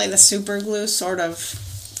 apparently the super glue sort of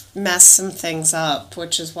messed some things up,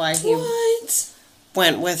 which is why he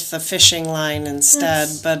went with the fishing line instead.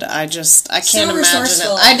 But I can't imagine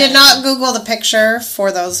it. I did not Google the picture,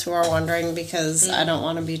 for those who are wondering, because I don't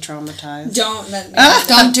want to be traumatized. Don't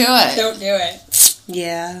do it. Don't do it.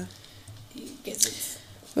 Yeah.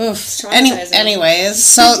 Oof. Anyways,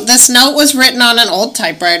 so this note was written on an old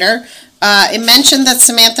typewriter. It mentioned that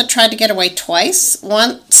Samantha tried to get away twice.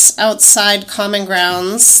 Once outside Common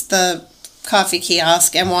Grounds, the coffee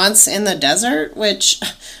kiosk, and once in the desert, which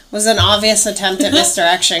was an obvious attempt at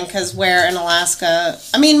misdirection, because where in Alaska...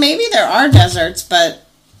 I mean, maybe there are deserts, but...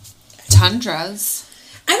 Tundras.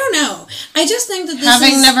 I don't know. I just think that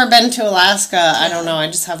Having never been to Alaska, I don't know. I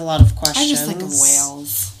just have a lot of questions. I just think of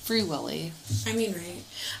whales. Free Willy. I mean, right.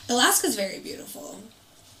 Alaska's very beautiful.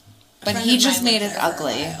 But he just made it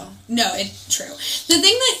ugly. No, it's true. The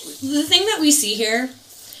thing that we see here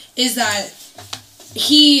is that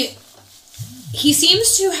he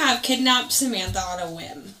seems to have kidnapped Samantha on a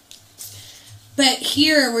whim. But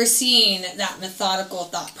here we're seeing that methodical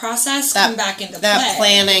thought process come back into play. That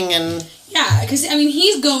planning and... Yeah, because, I mean,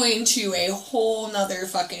 he's going to a whole nother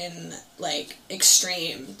fucking, like,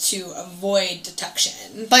 extreme to avoid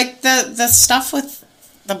detection. Like, the stuff with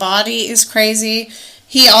the body is crazy.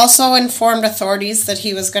 He also informed authorities that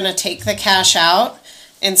he was going to take the cash out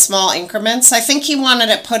in small increments. I think he wanted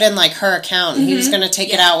it put in, like, her account, and he was going to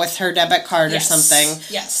take it out with her debit card or something.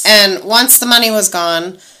 Yes. And once the money was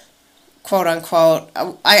gone, quote unquote,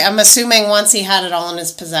 I'm assuming once he had it all in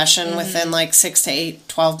his possession within, like, 6 to 8,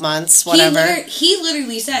 12 months, whatever. He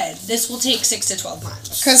literally said, this will take 6 to 12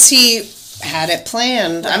 months. Because he had it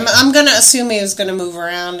planned. Right. I'm going to assume he was going to move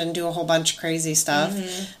around and do a whole bunch of crazy stuff.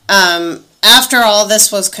 After all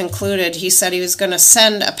this was concluded, he said he was going to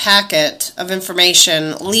send a packet of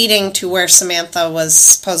information leading to where Samantha was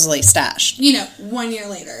supposedly stashed. 1 year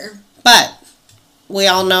later. But we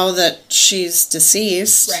all know that she's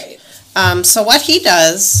deceased. Right. So what he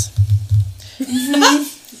does...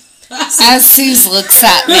 As Suze looks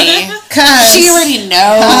at me, she already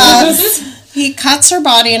knows. He cuts her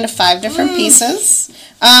body into 5 different pieces.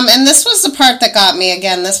 And this was the part that got me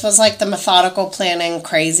again. This was like the methodical planning,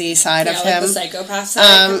 crazy side of him. Like the psychopath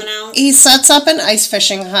side coming out. He sets up an ice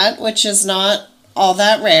fishing hut, which is not all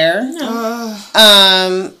that rare.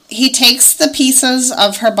 No. He takes the pieces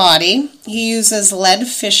of her body. He uses lead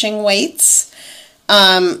fishing weights.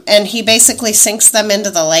 And he basically sinks them into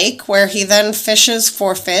the lake, where he then fishes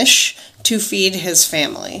for fish to feed his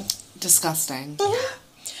family. Disgusting.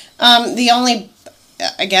 The only,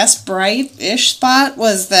 I guess, bright-ish spot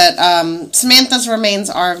was that Samantha's remains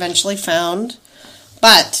are eventually found,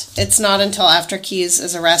 but it's not until after Keyes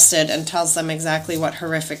is arrested and tells them exactly what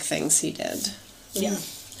horrific things he did. Yeah.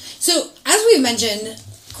 So, as we've mentioned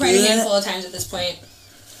quite a handful of times at this point,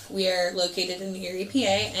 we are located in Erie,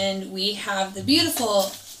 PA, and we have the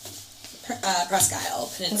beautiful Presque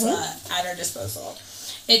Isle Peninsula at our disposal.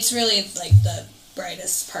 It's really like the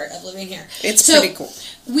brightest part of living here. It's pretty cool.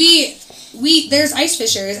 There's ice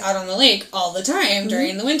fishers out on the lake all the time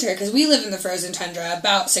during the winter, because we live in the frozen tundra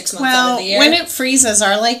about 6 months out of the year. When it freezes,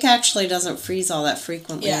 our lake actually doesn't freeze all that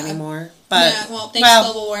frequently anymore. But, thanks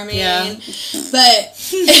global warming. Yeah. But,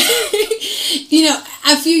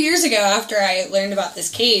 a few years ago after I learned about this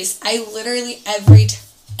case, I literally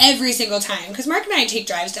every single time, because Mark and I take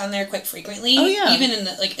drives down there quite frequently. Oh, yeah. Even in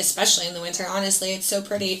especially in the winter, honestly, it's so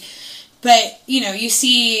pretty. But, you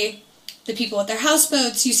see the people with their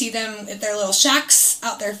houseboats, you see them at their little shacks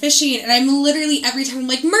out there fishing, and I'm literally every time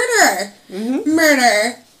like, murderer! Mm-hmm.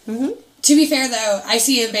 Murder! Mm-hmm. To be fair, though, I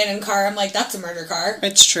see an abandoned car, I'm like, that's a murder car.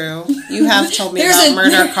 It's true. You have told me about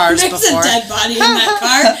murder cars before. There's a dead body in that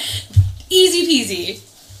car. Easy peasy.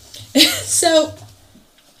 So,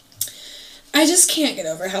 I just can't get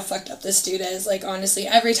over how fucked up this dude is. Like, honestly,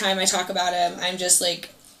 every time I talk about him, I'm just,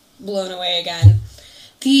 blown away again.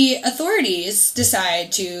 The authorities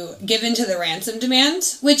decide to give in to the ransom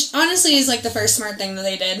demand, which honestly is the first smart thing that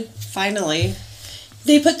they did. Finally.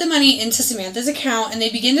 They put the money into Samantha's account, and they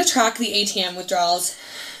begin to track the ATM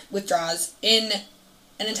withdrawals in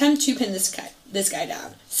an attempt to pin this guy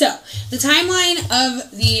down. So, the timeline of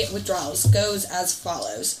the withdrawals goes as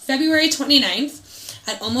follows. February 29th,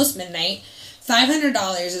 at almost midnight,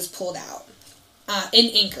 $500 is pulled out in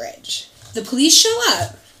Anchorage. The police show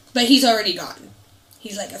up, but he's already gone.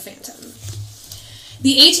 He's like a phantom.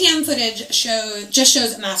 The ATM footage just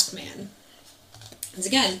shows a masked man. It's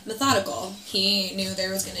again methodical. He knew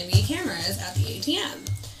there was going to be cameras at the ATM.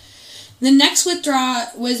 The next withdrawal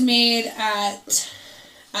was made at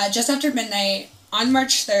just after midnight on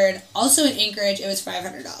March 3rd. Also in Anchorage, it was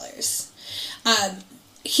 $500.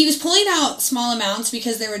 He was pulling out small amounts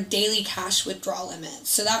because there were daily cash withdrawal limits.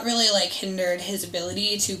 So that really hindered his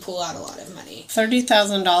ability to pull out a lot of money.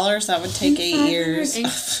 $30,000, that would take 8 years.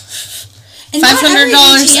 And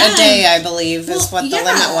 $500 a day, I believe, is what the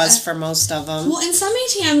limit was for most of them. Well, and some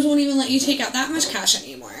ATMs won't even let you take out that much cash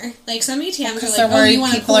anymore. Some ATMs are like, you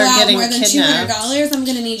want to pull out more than $200? I'm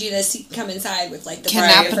going to need you to come inside with the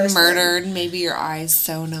kidnapped and murdered, maybe your eyes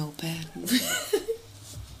sewn open.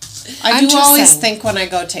 I do always think when I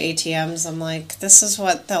go to ATMs, I'm like, this is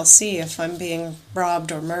what they'll see if I'm being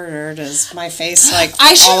robbed or murdered, is my face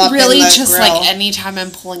I should really just grill. Anytime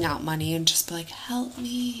I'm pulling out money and just be like, help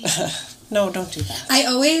me. No, don't do that.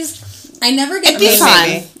 I never get. It'd be fun.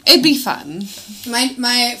 Maybe. It'd be fun.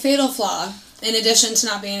 My fatal flaw, in addition to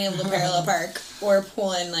not being able to parallel park or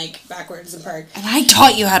pulling backwards and park. And I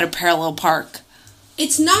taught you how to parallel park.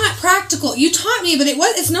 It's not practical. You taught me, but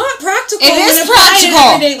it's not practical. It is practical.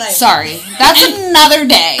 In everyday life. Sorry. That's another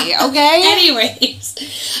day, okay?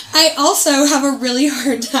 Anyways, I also have a really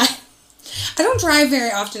hard time. I don't drive very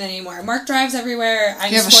often anymore. Mark drives everywhere.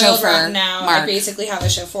 I'm spoiled rotten now. Mark. I basically have a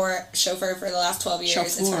chauffeur for the last 12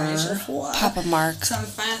 years. It's my chauffeur. Papa Mark. So I'm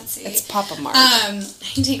fancy. It's Papa Mark.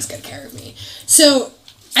 He takes good care of me. So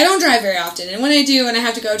I don't drive very often, and when I do and I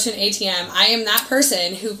have to go to an ATM, I am that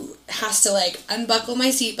person who has to unbuckle my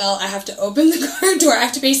seatbelt. I have to open the car door. I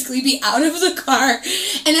have to basically be out of the car,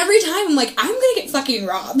 and every time I'm like, I'm gonna get fucking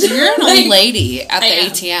robbed. You're an old lady at the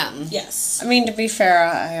ATM. Yes. I mean, to be fair,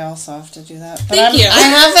 I also have to do that. But Thank you. I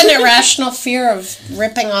have an irrational fear of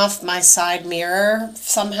ripping off my side mirror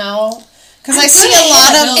somehow. Because I see a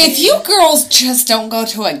lot of... If you girls just don't go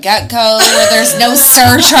to a Get-Go where there's no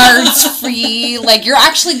surcharge free, you're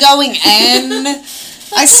actually going in...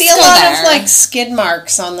 I see a lot of, skid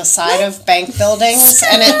marks on the side of bank buildings,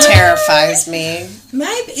 and it terrifies me.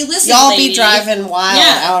 Y'all lady, be driving wild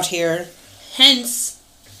out here. Hence,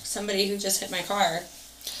 somebody who just hit my car.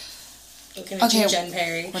 Looking at you, Jen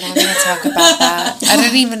Perry. We're not going to talk about that. I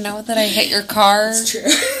didn't even know that I hit your car. It's true.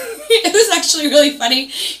 It was actually really funny.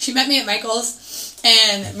 She met me at Michael's,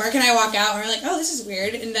 and Mark and I walk out, and we're like, oh, this is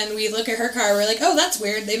weird. And then we look at her car, we're like, oh, that's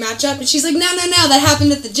weird. They match up. And she's like, no, that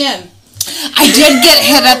happened at the gym. I did get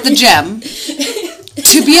hit at the gym,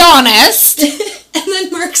 to be honest. And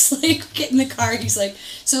then Mark's like, get in the car. He's like,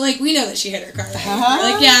 so like, we know that she hit her car. Right?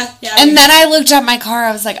 We're like, yeah. And then I looked at my car.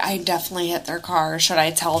 I was like, I definitely hit their car. Should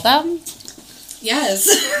I tell them? Yes.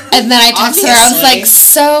 And then I texted her. I was like,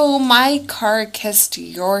 so my car kissed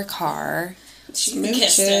your car. She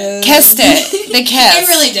kissed it. Kissed it. They kissed. It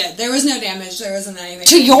really did. There was no damage. There wasn't anything.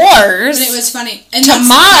 To yours. But it was funny. And to mine.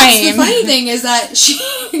 That's the funny thing is that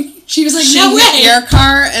she was like, she no way. hit your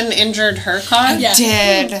car and injured her car? I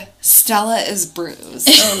did. Stella is bruised.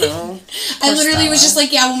 Oh, no. I literally was just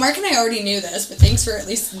like, yeah, well, Mark and I already knew this, but thanks for at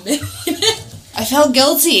least admitting it. I felt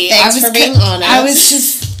guilty. Thanks for being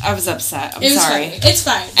honest. I was upset. I'm it was sorry. Funny. It's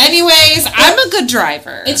fine. Anyways, I'm a good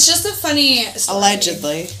driver. It's just a funny story.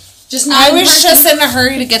 Allegedly. Just not I was just in a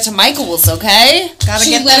hurry to get to Michael's, okay? Gotta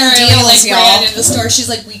she get literally them deals, y'all. ran into the store. She's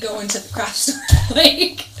like, we go into the craft store.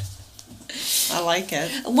 Like, I like it.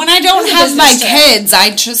 When I don't have my kids,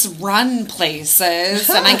 I just run places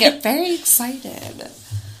and I get very excited.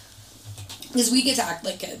 Because we get to act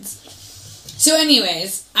like kids. So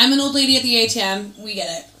anyways, I'm an old lady at the ATM. We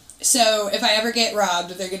get it. So if I ever get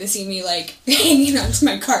robbed, they're going to see me like hanging onto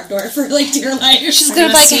my car door for like dear life. She's going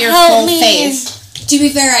to see your full face. To be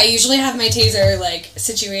fair, I usually have my taser like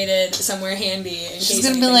situated somewhere handy. In She's case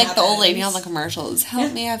going to be like happens. the old lady on the commercials.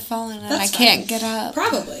 Help me, I've fallen and I can't get up.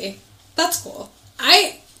 Probably. That's cool.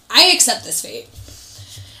 I accept this fate.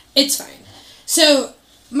 It's fine. So,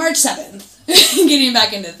 March 7th, getting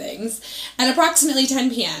back into things, at approximately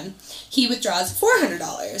 10 p.m., he withdraws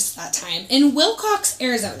 $400 that time in Willcox,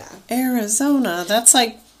 Arizona. Arizona? That's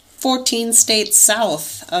like 14 states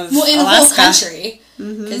south of Alaska. Well, in the whole country.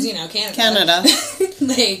 Because, you know, Canada.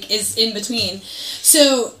 like, is in between.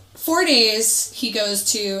 So, 4 days he goes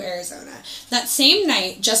to Arizona. That same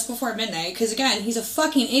night, just before midnight, because again, he's a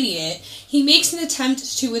fucking idiot, he makes an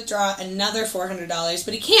attempt to withdraw another $400,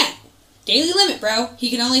 but he can't. Daily limit, bro. He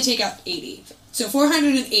can only take out $80. So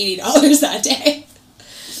 $480 that day.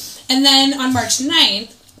 And then on March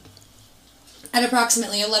 9th, at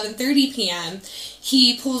approximately 11:30 p.m.,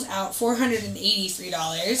 he pulls out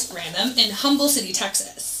 $483 random in Humble City,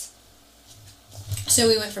 Texas. So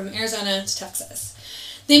we went from Arizona to Texas.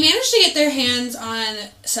 They managed to get their hands on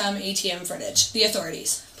some ATM footage. The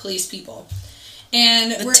authorities, police people.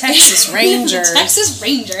 And the Texas Rangers. The Texas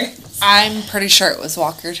Ranger. I'm pretty sure it was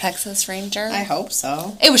Walker, Texas Ranger. I hope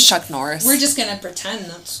so. It was Chuck Norris. We're just going to pretend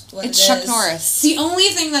that's what it's Chuck Norris. It's the only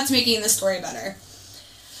thing that's making the story better.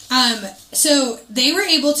 So they were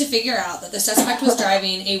able to figure out that the suspect was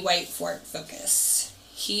driving a white Ford Focus.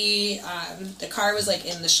 The car was like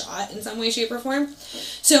in the shot in some way, shape, or form.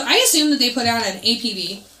 So I assume that they put out an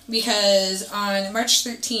APB because on March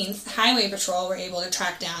 13th, Highway Patrol were able to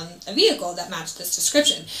track down a vehicle that matched this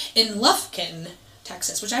description in Lufkin,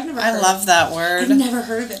 Texas, which I've never heard of. I love that word. I've never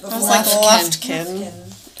heard of it before. I was like Lufkin.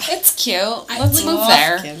 It's cute. Let's move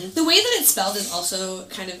there. The way that it's spelled is also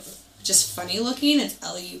kind of just funny looking. It's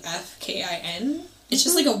Lufkin. It's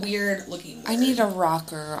just like a weird looking word. I need a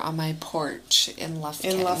rocker on my porch in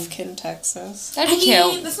Lufkin. In Lufkin, Texas. That'd be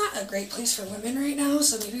cute. That's not a great place for women right now,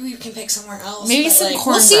 so maybe we can pick somewhere else. Maybe some cornbread.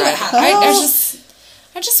 We'll see what happens.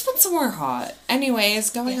 I just want somewhere hot.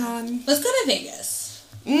 Anyways, going on. Let's go to Vegas.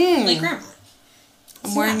 Like Grandma.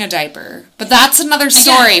 I'm wearing a diaper. But that's another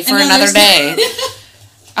story for another day.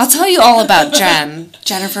 I'll tell you all about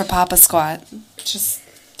Jennifer Papa Squat. Just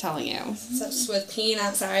telling you. Obsessed with peeing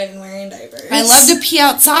outside and wearing diapers. I love to pee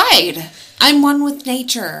outside. I'm one with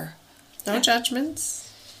nature. No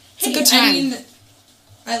judgments. It's a good time. I mean,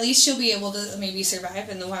 at least you'll be able to maybe survive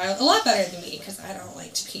in the wild. A lot better than me, because I don't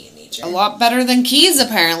like to pee in nature. A lot better than Keys,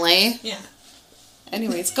 apparently. Yeah.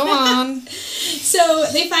 Anyways, go on. So,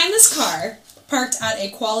 they find this car parked at a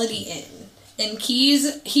Quality Inn. And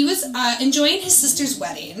Keys, he was enjoying his sister's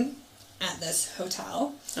wedding at this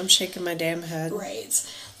hotel. I'm shaking my damn head. Right.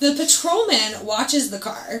 The patrolman watches the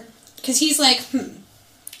car, because he's like,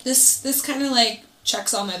 this kind of like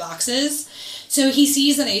checks all my boxes. So he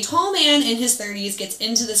sees that a tall man in his 30s gets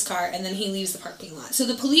into this car, and then he leaves the parking lot. So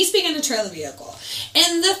the police begin to trail the vehicle.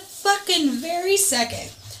 And the fucking very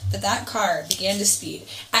second that car began to speed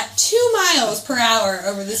at 2 miles per hour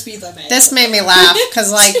over the speed limit. This made me laugh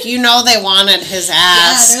because, like, you know, they wanted his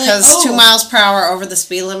ass because 2 miles per hour over the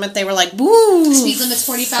speed limit. They were like, "Boo!" The speed limit's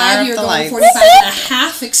 45. You're going 45 and a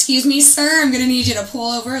half. Excuse me, sir. I'm going to need you to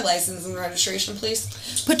pull over. License and registration, please.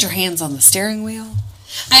 Put your hands on the steering wheel.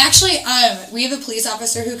 I actually, we have a police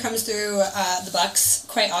officer who comes through the Bucks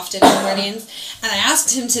quite often in the mornings, and I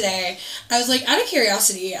asked him today, I was like, out of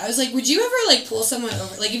curiosity, I was like, would you ever, like, pull someone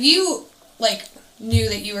over? Like, if you, like, knew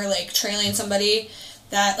that you were, like, trailing somebody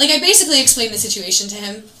that, like, I basically explained the situation to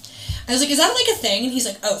him. I was like, is that, like, a thing? And he's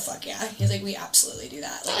like, oh, fuck yeah. He's like, we absolutely do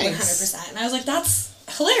that, like, nice. 100%. And I was like, that's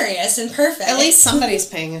hilarious and perfect. At least somebody's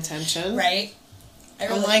paying attention. Right?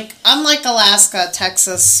 Unlike Alaska,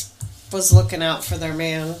 Texas was looking out for their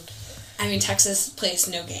man. I mean, Texas plays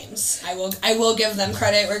no games. I will give them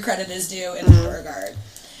credit where credit is due in that regard.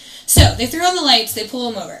 So, they threw on the lights, they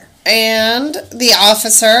pull him over. And the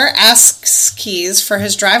officer asks Keys for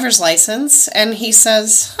his driver's license, and he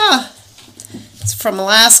says, it's from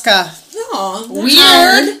Alaska. Aw,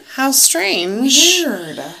 weird. How strange.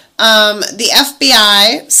 Weird. The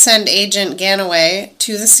FBI send Agent Ganaway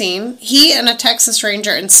to the scene. He and a Texas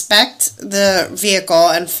Ranger inspect the vehicle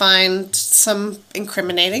and find some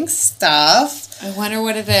incriminating stuff. I wonder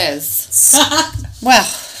what it is. Well,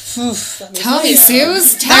 tell me,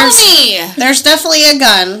 Suze. Tell me. There's definitely a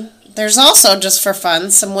gun. There's also, just for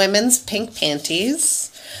fun, some women's pink panties.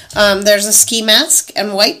 There's a ski mask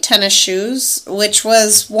and white tennis shoes, which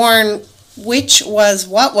was what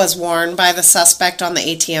was worn by the suspect on the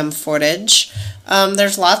ATM footage.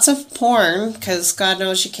 There's lots of porn, because God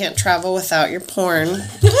knows you can't travel without your porn,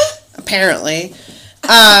 apparently,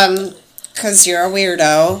 because you're a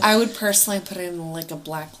weirdo. I would personally put it in, like, a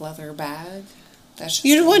black leather bag.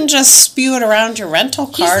 You wouldn't just spew it around your rental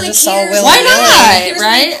car just all willy-nilly. Why not, here's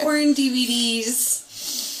right? My porn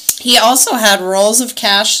DVDs. He also had rolls of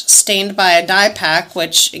cash stained by a dye pack,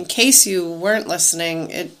 which, in case you weren't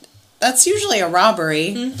listening, that's usually a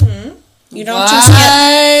robbery. Mm-hmm. You don't just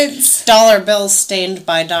get dollar bills stained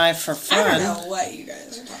by dye for fun. I don't know what you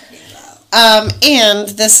guys are talking about. And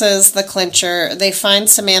this is the clincher. They find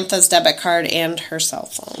Samantha's debit card and her cell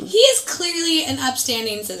phone. He is clearly an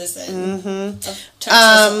upstanding citizen of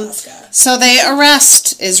Texas, Alaska. So they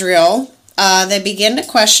arrest Israel. They begin to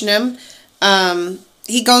question him.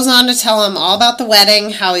 He goes on to tell him all about the wedding,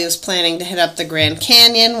 how he was planning to hit up the Grand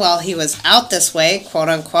Canyon while he was out this way, quote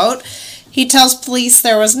unquote. He tells police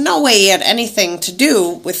there was no way he had anything to do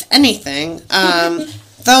with anything.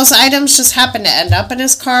 Those items just happened to end up in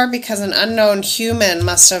his car because an unknown human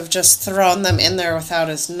must have just thrown them in there without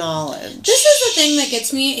his knowledge. This is the thing that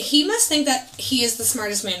gets me. He must think that he is the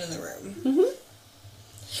smartest man in the room.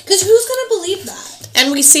 Because who's going to believe that?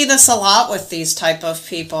 And we see this a lot with these type of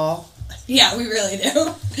people. Yeah, we really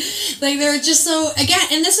do. Like, they're just so... Again,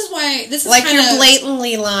 and this is why... This is like, kinda, you're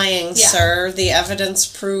blatantly lying, sir. The evidence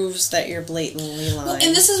proves that you're blatantly lying. Well,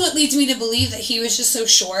 and this is what leads me to believe that he was just so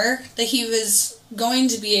sure that he was going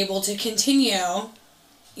to be able to continue,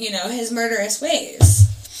 his murderous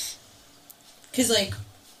ways. Because, like,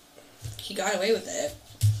 he got away with it.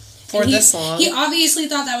 For this long. He obviously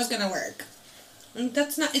thought that was going to work.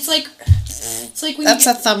 That's not... It's like when that's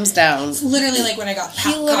a thumbs down. It's literally like when I got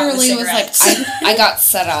He literally was like, I got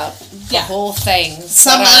set up. The whole thing.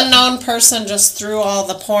 Some unknown person just threw all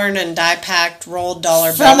the porn and dye-packed rolled dollar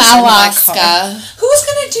bills from Alaska. Who's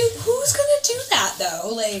gonna do that though?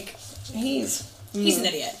 Like, he's an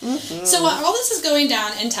idiot. Mm-hmm. So while all this is going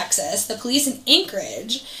down in Texas, the police in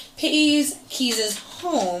Anchorage pays Keys'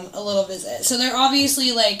 home a little visit. So they're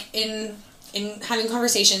obviously like in having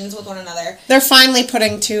conversations with one another. They're finally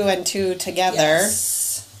putting two and two together.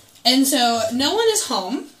 Yes. And so no one is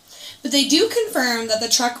home, but they do confirm that the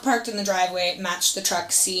truck parked in the driveway matched the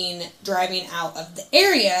truck seen driving out of the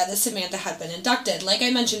area that Samantha had been abducted. Like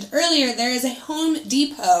I mentioned earlier, there is a Home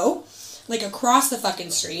Depot, like across the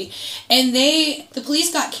fucking street, and the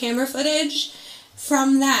police got camera footage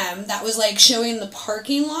from them that was like showing the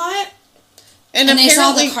parking lot. And they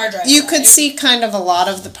saw the car drive. You could see kind of a lot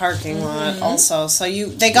of the parking lot also. So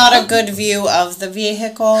they got a good view of the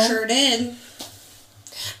vehicle. Sure did.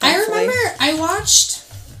 Hopefully. I remember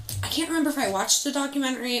I can't remember if I watched the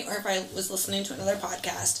documentary or if I was listening to another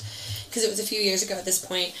podcast because it was a few years ago at this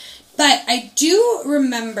point. But I do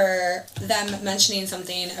remember them mentioning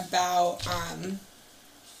something about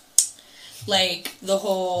like the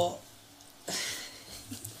whole...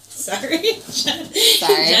 Sorry.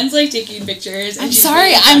 Jen's like taking pictures. And I'm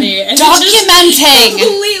sorry. I'm documenting.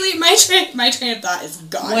 Completely, my train of thought is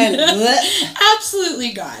gone.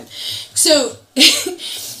 Absolutely gone. So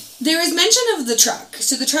there was mention of the truck.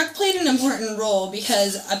 So the truck played an important role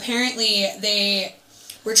because apparently they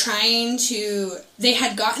were trying to. They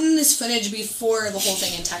had gotten this footage before the whole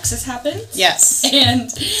thing in Texas happened. Yes.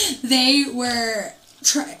 And they were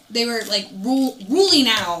like ruling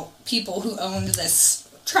out people who owned this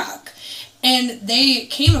truck, And they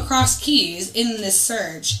came across Keyes in this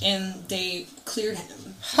search, and they cleared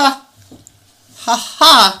him. Ha. Ha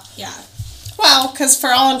ha. Yeah. Well, because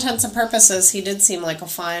for all intents and purposes, he did seem like a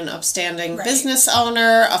fine, upstanding business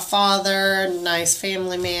owner, a father, nice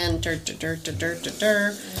family man.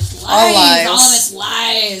 Lies. All lies. All of it's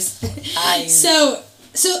lies. Lies. So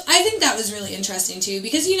I think that was really interesting too,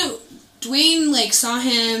 because Dwayne saw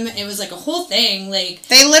him. It was a whole thing. They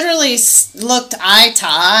literally looked eye to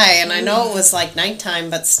eye, and I know it was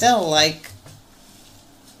nighttime, but still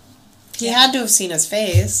he had to have seen his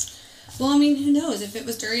face. Well, I mean, who knows? If it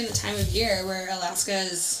was during the time of year where Alaska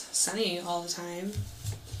is sunny all the time,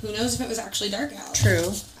 who knows if it was actually dark out?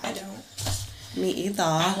 True. I don't. Me either.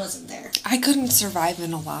 I wasn't there. I couldn't survive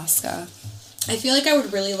in Alaska. I feel like I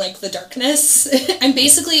would really like the darkness. I'm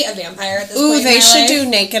basically a vampire at this point. Ooh, they should do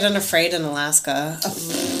Naked and Afraid in Alaska.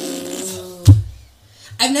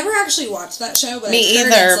 I've never actually watched that show, but me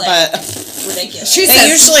either. But ridiculous.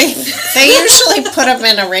 They usually put them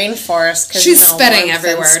in a rainforest because she's spitting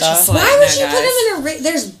everywhere. Why would you put them in a?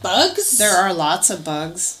 There's bugs. There are lots of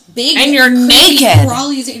bugs. Big and you're naked.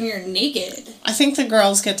 Crawlies, and you're naked. I think the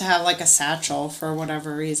girls get to have a satchel for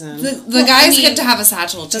whatever reason. The guys get to have a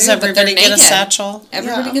satchel too. Does everybody get a satchel?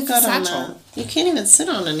 Everybody gets a satchel. You can't even sit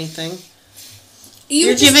on anything.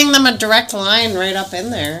 You're giving them a direct line right up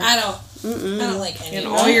in there. I don't like any. In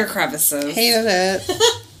all your crevices. Hated it.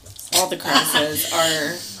 All the crevices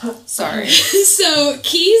are... Sorry. So,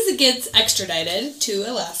 Keyes gets extradited to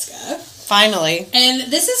Alaska. Finally. And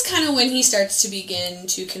this is kind of when he starts to begin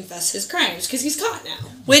to confess his crimes, because he's caught now.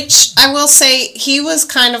 Which, I will say, he was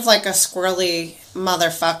kind of like a squirrely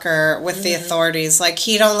motherfucker with the authorities.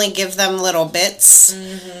 He'd only give them little bits.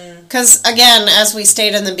 Because, again, as we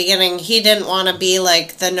stated in the beginning, he didn't want to be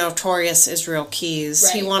the notorious Israel Keyes.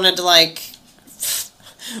 Right. He wanted to,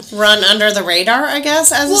 run under the radar, I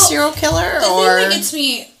guess, as a serial killer. The thing that gets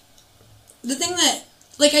me... The thing that...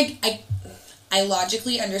 I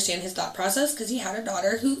logically understand his thought process, because he had a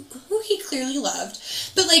daughter who he clearly loved.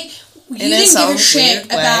 But, you didn't give a shit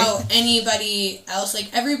about anybody else.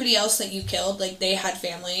 Everybody else that you killed, they had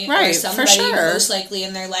family. Right, or somebody for sure. most likely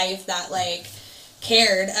in their life that,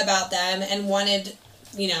 cared about them and wanted,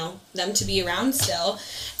 them to be around still.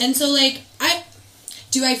 And so,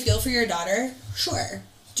 do I feel for your daughter? Sure.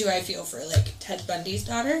 Do I feel for, Ted Bundy's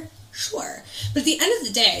daughter? Sure. But at the end of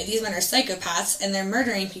the day, these men are psychopaths and they're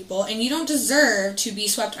murdering people, and you don't deserve to be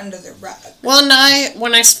swept under the rug. Well, and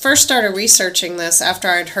when I first started researching this, after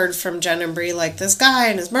I'd heard from Jen and Bree, this guy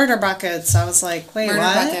and his murder buckets, I was like, wait, murder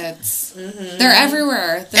what? Buckets. Mm-hmm. They're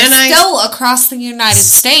everywhere. They're still across the United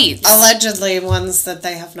States. Allegedly ones that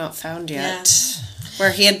they have not found yet. Yeah.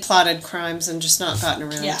 Where he had plotted crimes and just not gotten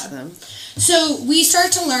around to them. So we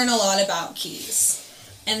start to learn a lot about Keyes.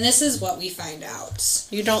 And this is what we find out.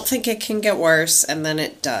 You don't think it can get worse, and then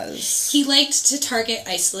it does. He liked to target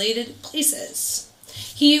isolated places.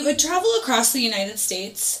 He would travel across the United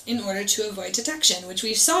States in order to avoid detection, which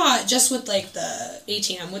we saw just with, the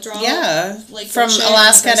ATM withdrawal. Yeah. From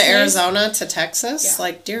Alaska to Arizona to Texas.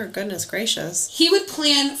 Yeah. Dear goodness gracious. He would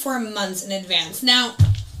plan for months in advance. Now,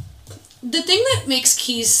 the thing that makes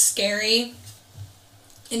Keyes scary,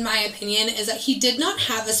 in my opinion, is that he did not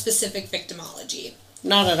have a specific victimology.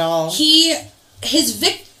 Not at all. His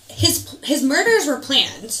murders were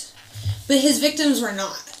planned, but his victims were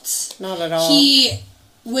not. Not at all. He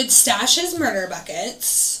would stash his murder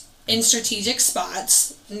buckets in strategic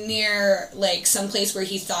spots near, some place where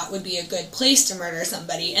he thought would be a good place to murder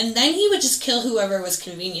somebody, and then he would just kill whoever was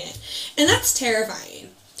convenient. And that's terrifying.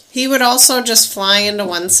 He would also just fly into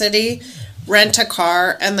one city, rent a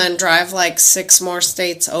car, and then drive 6 more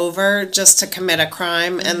states over just to commit a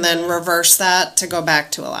crime, and then reverse that to go back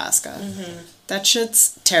to Alaska. Mm-hmm. That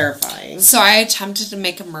shit's terrifying. So I attempted to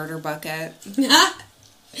make a murder bucket.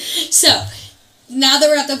 So, now that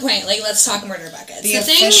we're at the point, let's talk murder buckets. The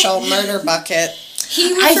official murder bucket.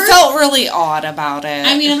 I felt really odd about it.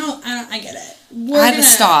 I mean, I get it. I had to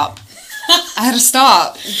stop.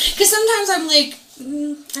 Because sometimes I'm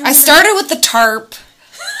I started with the tarp.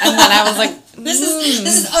 And then I was like, this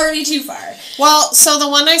is already too far. Well, so the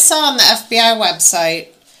one I saw on the FBI website,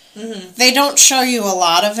 they don't show you a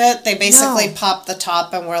lot of it. They basically popped the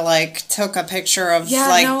top and were took a picture of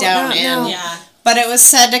down in. Yeah. But it was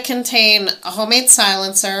said to contain a homemade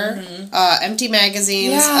silencer, empty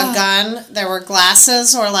magazines, a gun. There were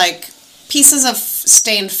glasses or pieces of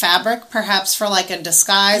stained fabric, perhaps for a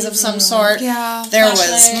disguise of some sort. Yeah. There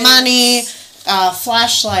was money.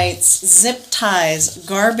 flashlights, zip ties,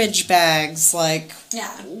 garbage bags, like... Yeah.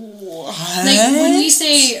 What? Like, when we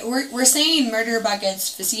say... We're saying murder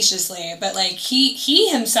buckets facetiously, but, like, he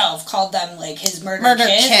himself called them, like, his murder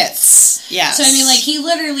kits. Yes. So, I mean, like, he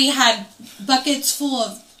literally had buckets full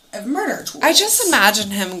of murder tools. I just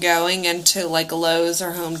imagine him going into, like, Lowe's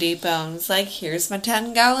or Home Depot and was like, here's my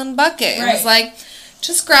 10-gallon bucket. Right. It was like,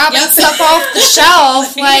 just grabbing stuff off the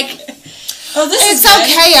shelf, like... Oh, it's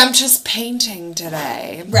okay, I'm just painting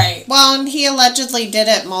today. Right. Well, and he allegedly did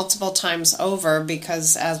it multiple times over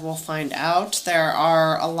because, as we'll find out, there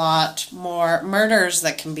are a lot more murders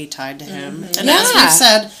that can be tied to him. Mm-hmm. And as we've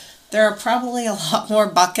said, there are probably a lot more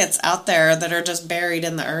buckets out there that are just buried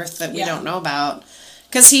in the earth that we don't know about.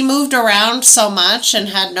 Because he moved around so much and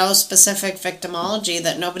had no specific victimology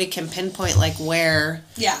that nobody can pinpoint, like, where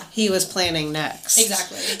he was planning next.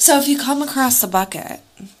 Exactly. So if you come across the bucket...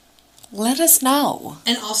 let us know.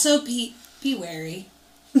 And also be wary.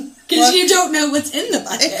 Because you don't know what's in the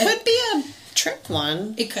bucket. It could be a trick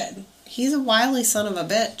one. It could. He's a wily son of a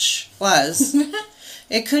bitch. Was.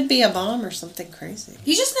 It could be a bomb or something crazy.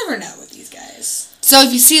 You just never know with these guys. So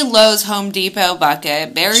if you see a Lowe's Home Depot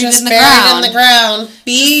bucket buried just in the buried in the ground,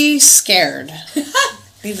 be scared.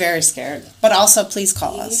 Be very scared. But also, please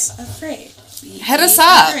call us. Afraid. Hit us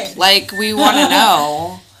up. Afraid. Like, we want to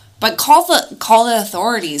know. But call the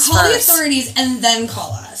authorities first. Call the authorities and then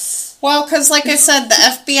call us. Well, because like I said, the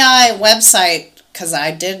FBI website, because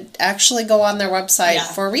I did actually go on their website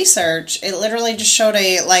for research, it literally just showed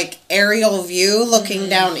a, like, aerial view looking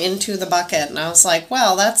down into the bucket. And I was like,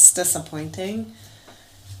 well, that's disappointing.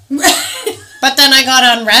 But then I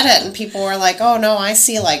got on Reddit and people were like, oh, no, I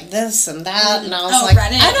see, like, this and that. And I was like,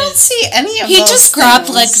 Reddit I don't see any of those He just grabbed,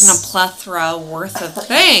 things. like, a plethora worth of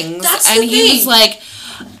things. That's and the he thing. was like...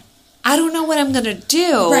 I don't know what I'm going to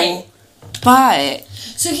do. Right. But...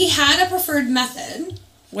 So he had a preferred method.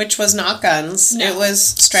 Which was not guns. No. It was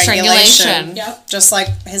strangulation. Yep. Just like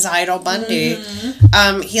his idol Bundy.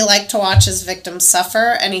 Mm-hmm. He liked to watch his victims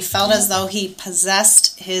suffer, and he felt as though he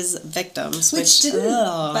possessed his victims. Which didn't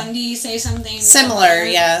Bundy say something similar,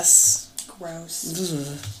 yes. Gross.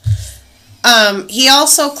 He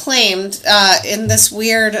also claimed in this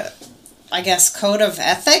weird... I guess, code of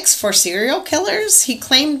ethics for serial killers, he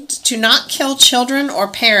claimed to not kill children or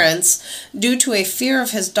parents due to a fear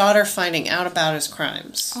of his daughter finding out about his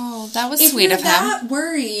crimes. Oh, that was sweet of him. If you're that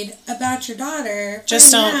worried about your daughter, just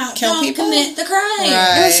don't kill people. Don't commit the crime.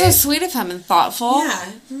 Right. It was so sweet of him and thoughtful.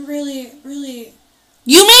 Yeah, really, really...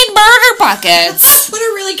 You made murder buckets! What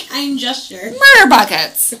a really kind gesture. Murder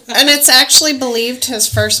buckets! And it's actually believed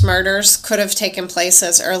his first murders could have taken place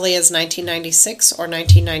as early as 1996 or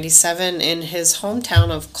 1997 in his hometown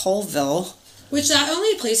of Colville. Which that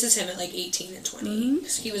only places him at like 18 and 20. Mm-hmm.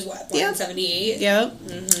 So he was what, born in 78? Yep.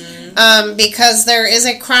 Mm-hmm. Because there is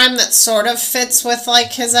a crime that sort of fits with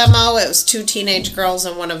like his MO. It was 2 teenage girls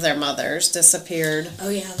and one of their mothers disappeared. Oh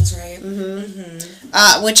yeah, that's right. Mm-hmm.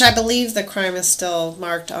 Mm-hmm. Which I believe the crime is still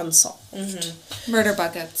marked unsolved. Mm-hmm. Murder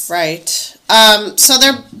buckets. Right. So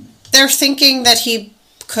they're thinking that he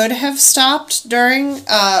could have stopped during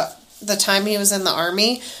the time he was in the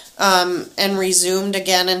army. And resumed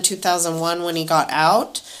again in 2001 when he got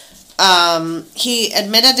out. He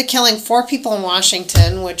admitted to killing 4 people in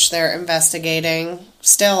Washington, which they're investigating.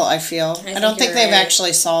 Still, I feel. I don't think they've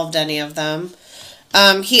actually solved any of them.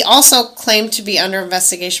 He also claimed to be under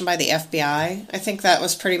investigation by the FBI. I think that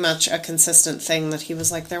was pretty much a consistent thing that he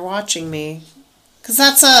was like, they're watching me. Because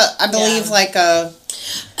that's I believe, like a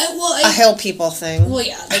Hill people thing. Well,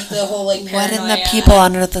 yeah, like the whole, like, paranoia. What in the people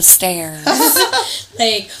under the stairs?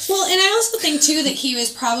 Well, and I also think, too, that he was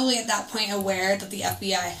probably at that point aware that the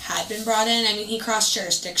FBI had been brought in. I mean, he crossed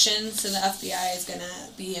jurisdictions, so the FBI is going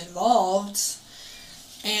to be involved.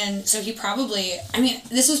 And so he probably, I mean,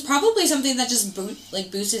 this was probably something that just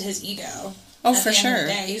boosted his ego. Oh, for sure. At the end of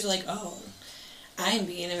the day, he's like, oh, I'm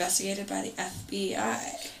being investigated by the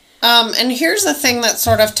FBI. And here's the thing that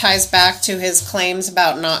sort of ties back to his claims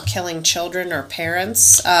about not killing children or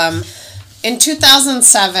parents. In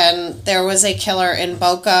 2007, there was a killer in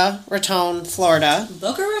Boca Raton, Florida.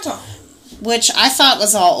 Boca Raton. Which I thought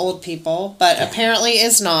was all old people, but apparently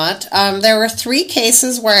is not. There were 3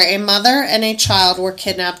 cases where a mother and a child were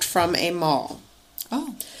kidnapped from a mall.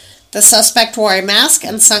 Oh. The suspect wore a mask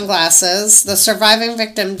and sunglasses. The surviving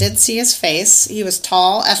victim did see his face. He was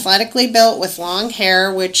tall, athletically built, with long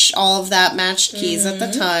hair, which all of that matched Keyes at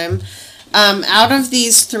the time. Out of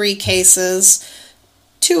these 3 cases,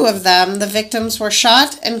 2 of them, the victims were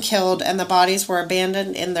shot and killed, and the bodies were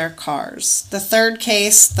abandoned in their cars. The 3rd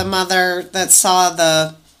case, the mother that saw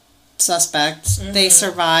the suspects, they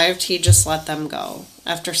survived. He just let them go.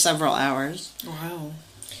 after several hours. Wow.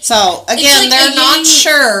 So, again, they're not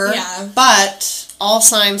sure, yeah. but all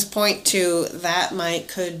signs point to that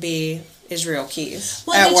could be Israel Keyes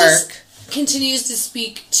at work. Just continues to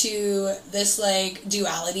speak to this, like,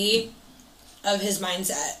 duality of his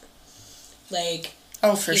mindset. Like,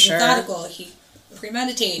 he's methodical, he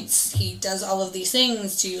premeditates, he does all of these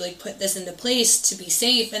things to, like, put this into place to be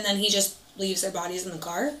safe, and then he just leaves their bodies in the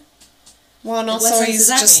car. Well, and also he's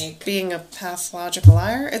just being a pathological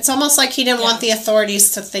liar. It's almost like he didn't want the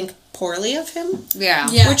authorities to think poorly of him. Yeah.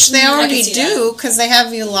 Which they already do, because they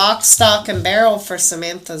have you lock, stock, and barrel for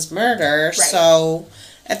Samantha's murder. Right. So,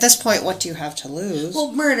 at this point, what do you have to lose?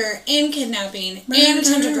 Well, murder and kidnapping and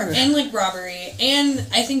attempted and, like, robbery. And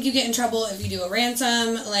I think you get in trouble if you do a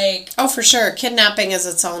ransom. Like... Oh, for sure. Kidnapping is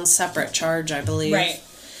its own separate charge, I believe. Right.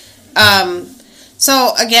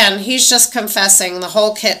 So, again, he's just confessing the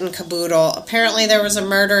whole kit and caboodle. Apparently there was a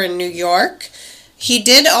murder in New York. He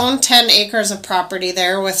did own 10 acres of property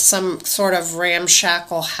there with some sort of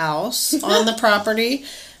ramshackle house on the property.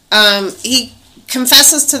 He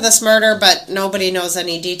confesses to this murder, but nobody knows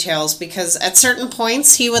any details because at certain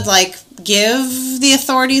points he would, like, give the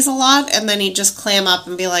authorities a lot and then he'd just clam up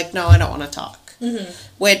and be like, no, I don't want to talk. Mm-hmm.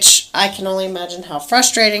 Which I can only imagine how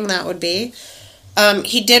frustrating that would be.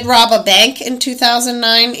 He did rob a bank in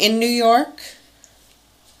 2009 in New York,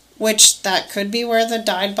 which that could be where the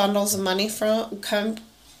dyed bundles of money came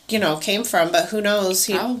from, but who knows?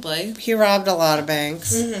 Probably. He robbed a lot of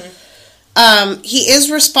banks. Mm-hmm. He is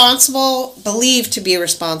believed to be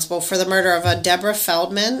responsible for the murder of Deborah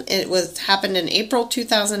Feldman. It happened in April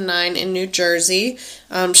 2009 in New Jersey.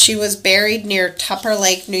 She was buried near Tupper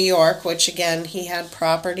Lake, New York, which, again, he had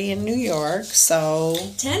property in New York, so...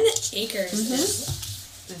 10 acres is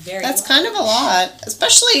very That's kind of a lot.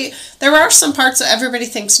 Especially, there are some parts that everybody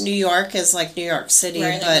thinks New York is like New York City,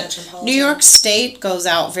 right, but New York State goes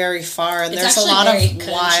out very far, and there's a lot of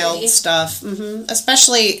wild stuff. Mm-hmm.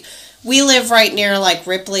 Especially... We live right near, like,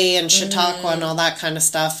 Ripley and Chautauqua and all that kind of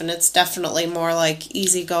stuff, and it's definitely more, like,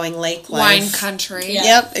 easygoing lake life. Wine country. Yeah.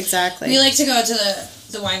 Yep, exactly. We like to go to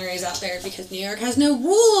the wineries out there because New York has no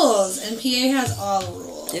rules, and PA has all the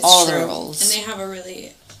rules. It's all the rules. And they have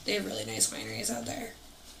really nice wineries out there,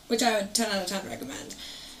 which I would 10 out of 10 recommend.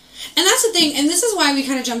 And that's the thing, and this is why we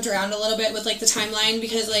kind of jumped around a little bit with, like, the timeline,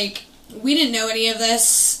 because, like, we didn't know any of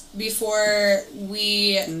this before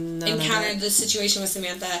we encountered the situation with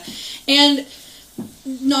Samantha, and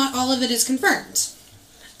not all of it is confirmed.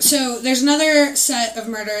 So there's another set of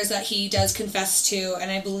murders that he does confess to,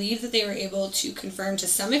 and I believe that they were able to confirm to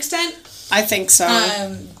some extent. I think so.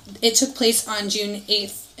 It took place on June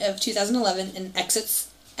 8th of 2011 in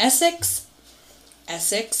Essex,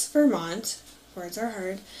 Vermont. Words are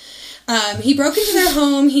hard. He broke into their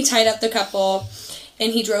home, he tied up the couple,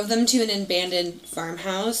 and he drove them to an abandoned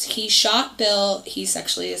farmhouse. He shot Bill, he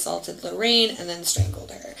sexually assaulted Lorraine, and then strangled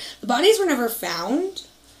her. The bodies were never found,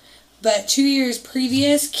 but 2 years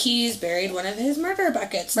previous, Keyes buried one of his murder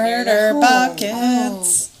buckets near their home.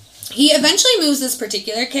 Oh. He eventually moves this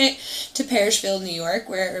particular kit to Parrishville, New York,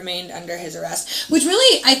 where it remained under his arrest. Which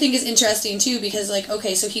really, I think, is interesting, too, because, like,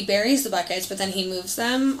 okay, so he buries the buckets, but then he moves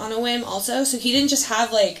them on a whim also. So he didn't just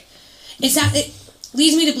have, like... It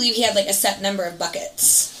leads me to believe he had, like, a set number of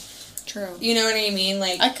buckets. True. You know what I mean?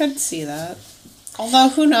 Like, I could see that. Although,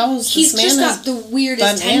 who knows? He's just got the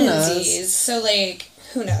weirdest tendencies. So, like,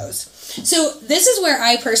 who knows? So, this is where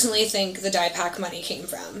I personally think the dye pack money came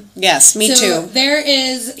from. Yes, me too.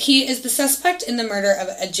 He is the suspect in the murder of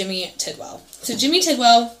a Jimmy Tidwell. So, Jimmy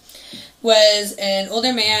Tidwell was an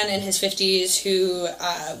older man in his 50s who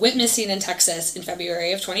went missing in Texas in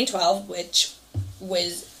February of 2012, which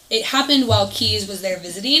was... It happened while Keyes was there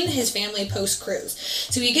visiting his family post-cruise.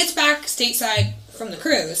 So he gets back stateside from the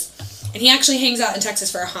cruise, and he actually hangs out in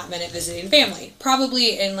Texas for a hot minute visiting family.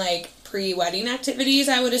 Probably in, like, pre-wedding activities,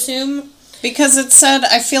 I would assume. Because it said,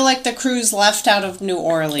 I feel like the cruise left out of New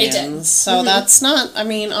Orleans. It did. So that's not, I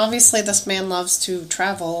mean, obviously this man loves to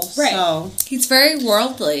travel. Right. So. He's very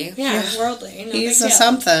worldly. Yeah, worldly. No He's a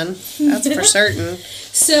something. That's for certain.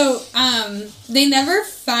 So, they never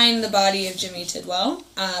find the body of Jimmy Tidwell,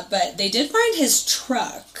 but they did find his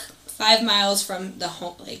truck 5 miles from the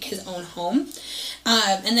home, like his own home.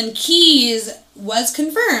 And then Keyes was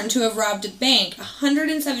confirmed to have robbed a bank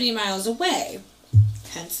 170 miles away.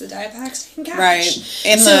 Hence the dye pack stained couch. Right.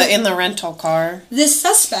 In the rental car. This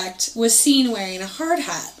suspect was seen wearing a hard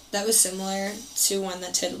hat that was similar to one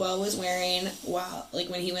that Tidwell was wearing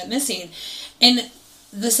when he went missing. And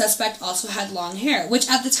the suspect also had long hair, which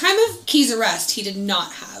at the time of Keyes' arrest, he did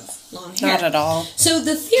not have long hair. Not at all. So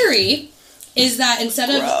the theory is that instead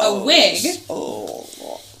of a wig,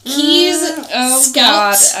 Keys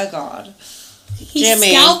scalped. Oh God. He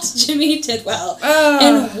scalped Jimmy Tidwell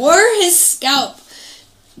and wore his scalp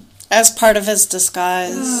as part of his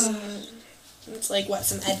disguise. It's like what,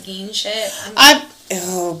 some Ed Gein shit?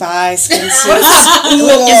 Bye, skin suits.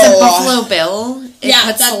 Is it Buffalo Bill? It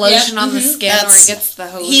puts the lotion on the skin, or it gets the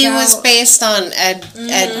hose He out? was based on Ed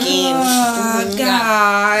Gein. Oh,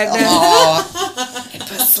 God. Oh. It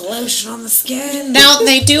puts the lotion on the skin. Now,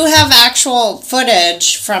 they do have actual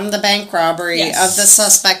footage from the bank robbery of the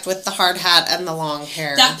suspect with the hard hat and the long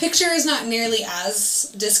hair. That picture is not nearly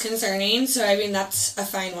as disconcerting, so I mean, that's a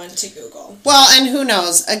fine one to Google. Well, and who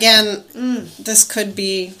knows? Again, this could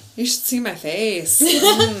be... You should see my face.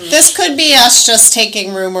 This could be us just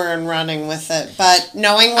taking rumor and running with it, but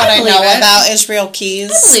knowing what I know about Israel Keys,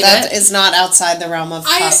 that is not outside the realm of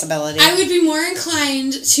possibility. I would be more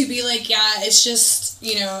inclined to be like, yeah, it's just,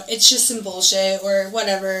 it's just some bullshit or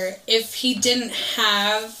whatever. If he didn't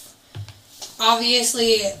have,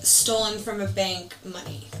 obviously, stolen from a bank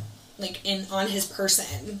money, like on his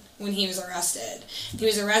person when he was arrested. He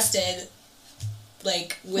was arrested...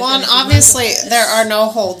 and obviously there are no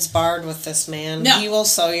holds barred with this man. No. He will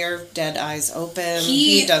sew your dead eyes open.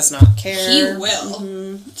 He does not care. He will.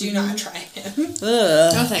 Mm-hmm. Do not try him.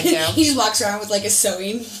 Ugh. No, thank you. He just walks around with a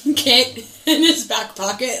sewing kit in his back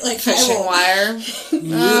pocket, fishing wire.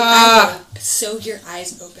 I will sew your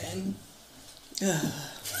eyes open. I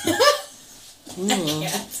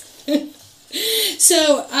can't.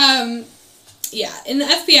 So, in the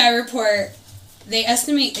FBI report, they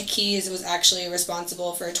estimate that Keys was actually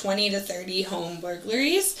responsible for 20 to 30 home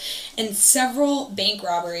burglaries and several bank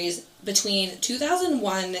robberies between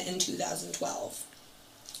 2001 and 2012.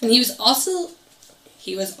 And he was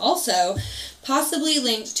also possibly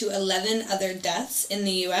linked to 11 other deaths in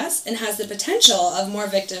the U.S. and has the potential of more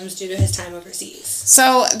victims due to his time overseas.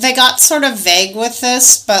 So they got sort of vague with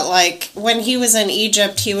this, but when he was in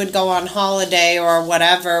Egypt, he would go on holiday or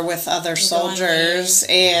whatever with other soldiers,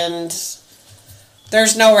 and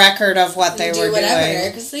there's no record of what they were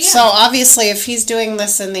doing. So obviously, if he's doing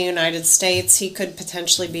this in the United States, he could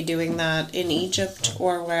potentially be doing that in Egypt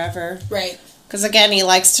or wherever. Right. Because again, he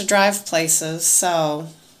likes to drive places, so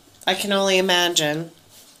I can only imagine.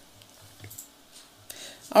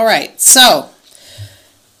 All right, so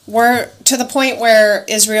we're to the point where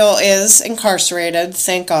Israel is incarcerated,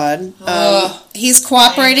 thank God. He's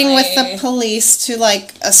cooperating with the police to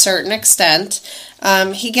a certain extent.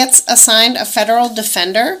 He gets assigned a federal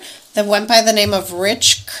defender that went by the name of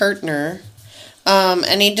Rich Kurtner.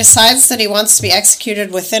 And he decides that he wants to be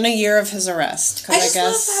executed within a year of his arrest. I just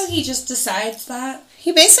love how he just decides that.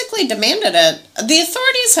 He basically demanded it. The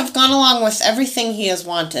authorities have gone along with everything he has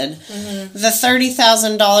wanted. Mm-hmm. The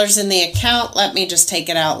 $30,000 in the account, let me just take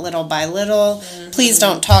it out little by little. Mm-hmm. Please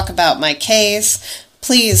don't talk about my case.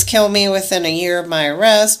 Please kill me within a year of my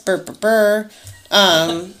arrest. Burr, burr, burr.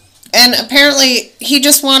 And apparently, he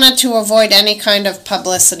just wanted to avoid any kind of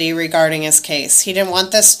publicity regarding his case. He didn't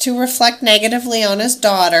want this to reflect negatively on his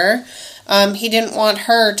daughter. He didn't want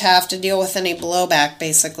her to have to deal with any blowback,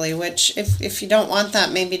 basically, which, if you don't want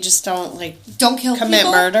that, maybe just don't kill commit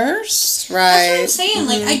people. Murders. Right. That's what I'm saying.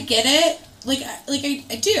 Mm-hmm. I get it.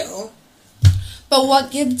 I do. But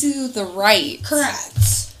what gives you the right? Correct.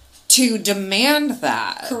 To demand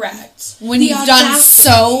that. Correct. When you've done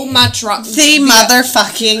so much wrong. The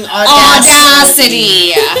motherfucking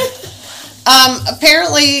audacity.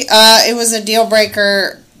 Apparently, it was a deal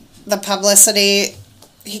breaker, the publicity.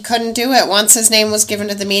 He couldn't do it. Once his name was given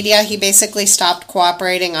to the media, he basically stopped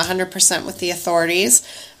cooperating 100% with the authorities,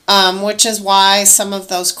 which is why some of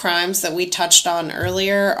those crimes that we touched on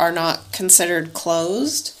earlier are not considered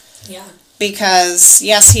closed. Yeah. Because,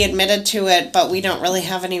 yes, he admitted to it, but we don't really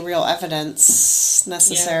have any real evidence,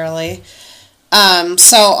 necessarily. Yeah.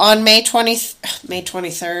 So, on May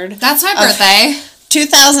 23rd... That's my birthday.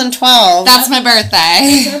 2012... That's my birthday.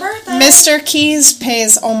 It's your birthday. Mr. Keys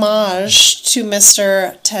pays homage to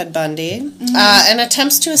Mr. Ted Bundy and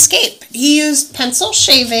attempts to escape. He used pencil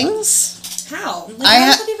shavings. How? How does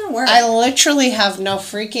that even work? I literally have no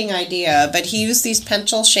freaking idea, but he used these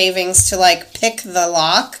pencil shavings to, pick the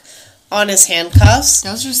lock on his handcuffs.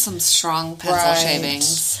 Those are some strong pencil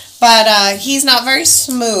shavings. But he's not very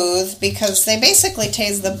smooth because they basically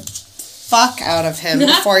tased the fuck out of him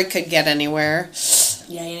before he could get anywhere.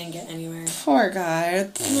 Yeah, he didn't get anywhere. Poor guy.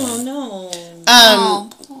 Oh, no.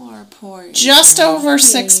 Poor. Just over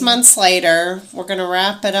 6 months later, we're going to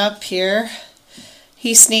wrap it up here.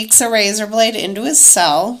 He sneaks a razor blade into his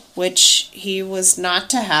cell, which he was not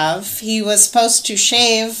to have. He was supposed to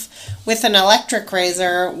shave with an electric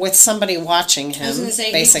razor with somebody watching him, I was going to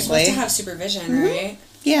say, basically. he's supposed to have supervision, right?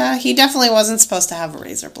 Yeah, he definitely wasn't supposed to have a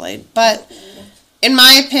razor blade. But in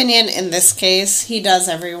my opinion, in this case, he does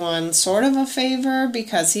everyone sort of a favor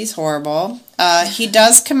because he's horrible. He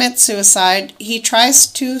does commit suicide. He tries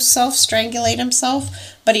to self-strangulate himself,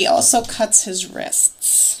 but he also cuts his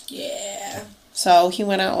wrists. Yeah. So he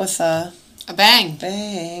went out with a bang.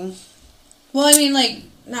 Bang. Well, I mean, like,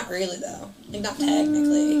 not really, though. Like, not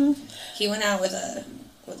technically. He went out with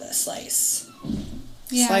a slice.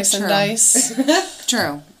 Yeah, slice and dice.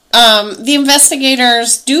 True. The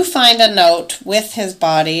investigators do find a note with his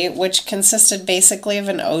body, which consisted basically of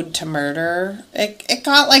an ode to murder. It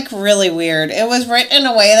got, like, really weird. It was written in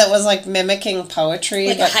a way that was, like, mimicking poetry.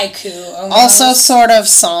 Like but a haiku, almost. Also sort of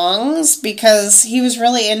songs, because he was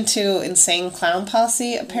really into Insane Clown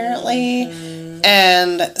Posse, apparently,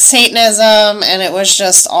 and Satanism, and it was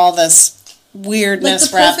just all this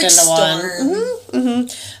weirdness like wrapped into storm.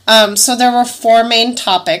 one. So there were 4 main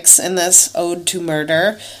topics in this ode to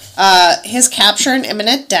murder. His capture and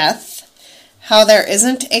imminent death, how there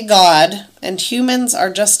isn't a god, and humans are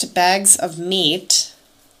just bags of meat.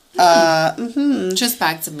 Just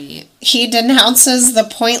bags of meat. He denounces the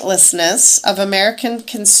pointlessness of American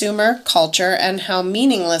consumer culture and how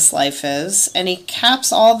meaningless life is, and he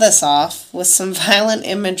caps all this off with some violent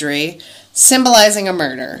imagery symbolizing a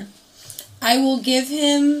murder. I will give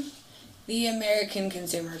him the American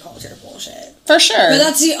consumer culture bullshit. For sure. But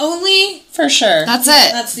that's the only... For sure. That's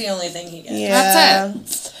it. That's the only thing he gets. Yeah.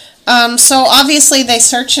 That's it. So obviously they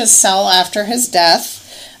search his cell after his death.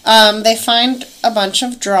 They find a bunch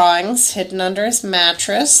of drawings hidden under his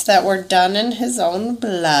mattress that were done in his own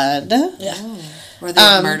blood. Yeah. Were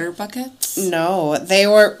they murder buckets? No, there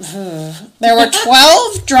were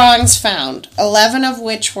 12 drawings found, 11 of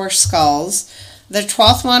which were skulls. The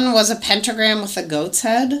 12th one was a pentagram with a goat's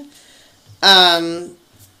head. On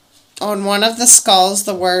one of the skulls,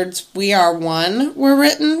 the words, "We are one," were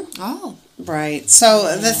written. Oh. Right.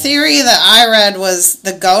 So the theory that I read was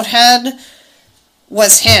the goat head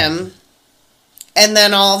was him, and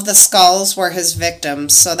then all of the skulls were his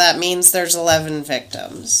victims. So that means there's 11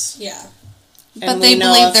 victims. Yeah. But they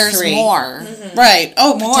believe there's 3 more. Mm-hmm. Right.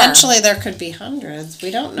 Oh, more. Potentially there could be hundreds. We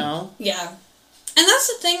don't know. Yeah. And that's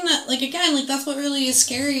the thing that, like, again, like, that's what really is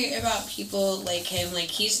scary about people like him. Like,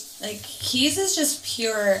 he's is just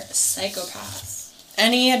pure psychopath.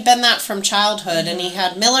 And he had been that from childhood, and he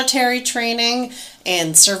had military training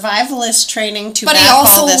and survivalist training to back all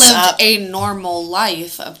this up. But he also lived a normal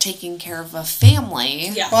life of taking care of a family.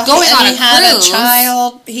 Yeah. Well, going on a cruise. Had a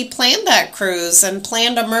child. He planned that cruise and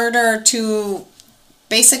planned a murder to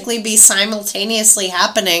basically be simultaneously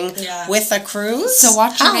happening with a cruise. So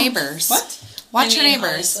watch your neighbors. What? Watch your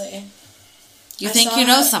neighbors. Honestly, you think you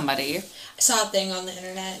know somebody. I saw a thing on the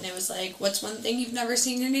internet, and it was like, what's one thing you've never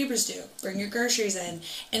seen your neighbors do? Bring your groceries in.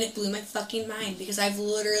 And it blew my fucking mind, because I've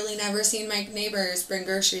literally never seen my neighbors bring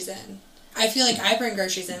groceries in. I feel like I bring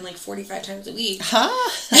groceries in, like, 45 times a week.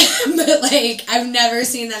 But, like, I've never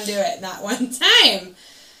seen them do it, not one time.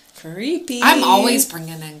 Creepy. I'm always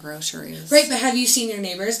bringing in groceries. Right, but have you seen your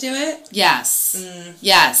neighbors do it? Yes.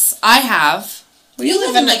 Yes, I have. Well, you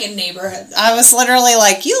live in, like, a neighborhood, though. I was literally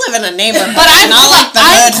like, you live in a neighborhood, but I'm not like the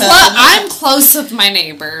hood. I'm close with my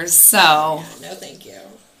neighbors, so... Yeah, no, thank you.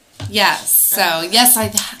 Yes, so, yes, I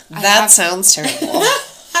that sounds terrible.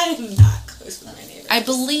 I'm not close with my neighbors. I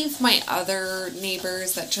believe my other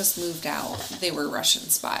neighbors that just moved out, they were Russian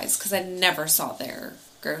spies, because I never saw their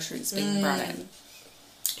groceries being brought in.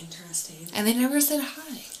 Interesting. And they never said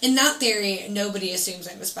hi. In that theory, nobody assumes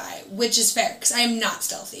I'm a spy, which is fair, because I am not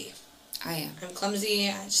stealthy. I am. I'm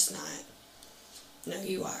clumsy. I'm just not. No,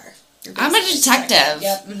 you are. I'm a detective.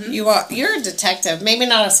 Yep. Mm-hmm. You're a detective. Maybe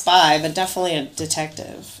not a spy, but definitely a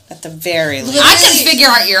detective at the very least. I can figure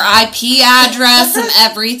out your IP address and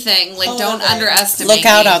everything. Like, don't underestimate Look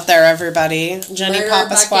out there, everybody. Jenny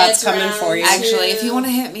Papa Squad's coming for you. Actually, if you want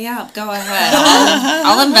to hit me up, go ahead.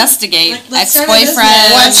 I'll investigate.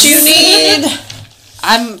 Ex-boyfriend. What you need.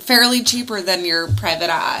 I'm fairly cheaper than your private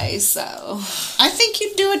eye, so... I think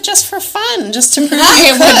you'd do it just for fun, just to prove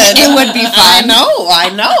it would be fun.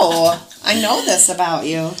 I know this about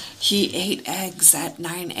you. He ate eggs at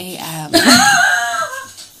 9 a.m.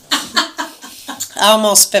 I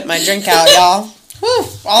almost spit my drink out, y'all. Whew,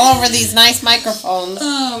 all over these nice microphones.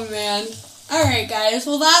 Oh, man. All right, guys.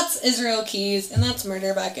 Well, that's Israel Keys, and that's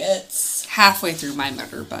Murder Buckets. Halfway through my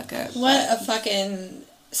murder bucket. What a fucking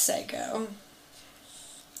psycho.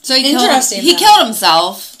 So he killed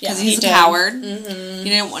himself because he's a coward. Mm-hmm. He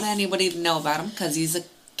didn't want anybody to know about him because he's a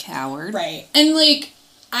coward. Right. And, like,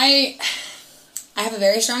 I have a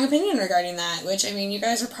very strong opinion regarding that, which, I mean, you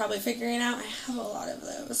guys are probably figuring out. I have a lot of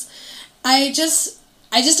those. I just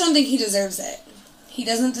don't think he deserves it. He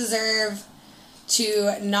doesn't deserve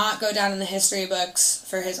to not go down in the history books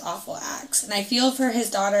for his awful acts. And I feel for his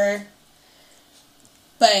daughter,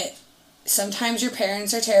 but sometimes your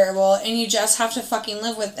parents are terrible and you just have to fucking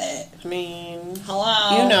live with it. I mean,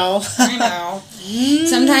 hello. You know. I know.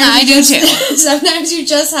 Sometimes I do too. Sometimes you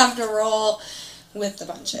just have to roll with the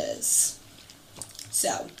punches.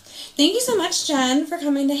 So, thank you so much, Jen, for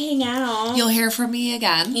coming to hang out. You'll hear from me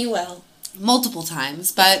again. You will. Multiple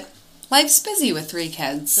times, but life's busy with 3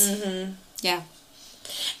 kids. Mm-hmm. Yeah.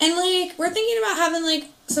 And, like, we're thinking about having, like,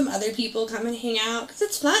 some other people come and hang out, because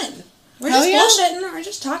it's fun. We're just bullshitting, or we're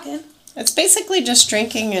just talking. It's basically just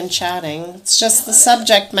drinking and chatting. It's just the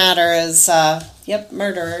subject matter is,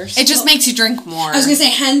 murderers. It just makes you drink more. I was going to say,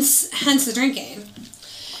 hence the drinking.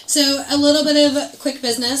 So, a little bit of quick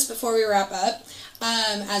business before we wrap up.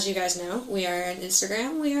 As you guys know, we are on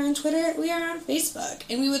Instagram, we are on Twitter, we are on Facebook.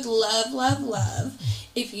 And we would love, love, love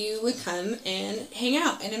if you would come and hang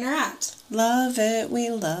out and interact. Love it. We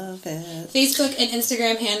love it. Facebook and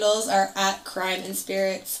Instagram handles are at Crime and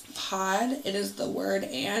Spirits Pod. It is the word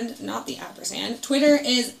and, not the ampersand. Twitter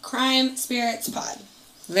is Crime Spirits Pod.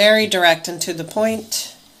 Very direct and to the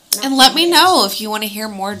point. And let me know if you want to hear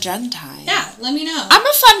more Jen time. Yeah, let me know. I'm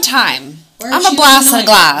a fun time. I'm a blast in a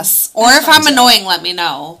glass. Or if I'm annoying, let me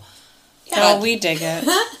know. Yeah. Well, we dig it.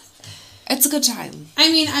 It's a good time.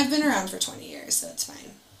 I mean, I've been around for 20 years, so it's fine.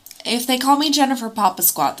 If they call me Jennifer Papa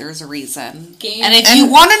Squat, there's a reason. Game. And if you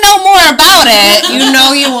want to know more about it...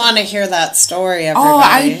 you want to hear that story, everybody. Oh,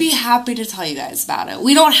 I'd be happy to tell you guys about it.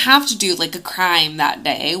 We don't have to do, like, a crime that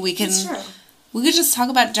day. We can... That's true. We could just talk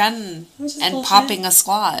about Jen and popping a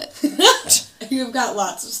squat. You've got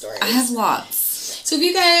lots of stories. I have lots. So if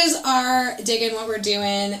you guys are digging what we're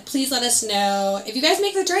doing, please let us know. If you guys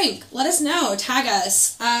make the drink, let us know. Tag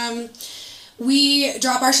us. We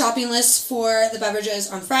drop our shopping list for the beverages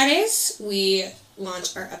on Fridays. We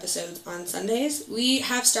launch our episodes on Sundays. We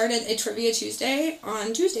have started a Trivia Tuesday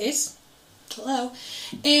on Tuesdays. Hello.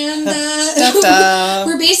 And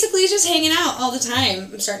we're basically just hanging out all the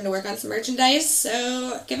time. I'm starting to work on some merchandise,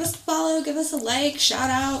 so give us a follow, give us a like, shout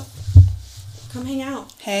out. Come hang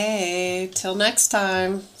out. Hey, till next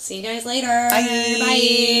time. See you guys later. Bye.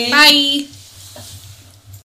 Bye. Bye.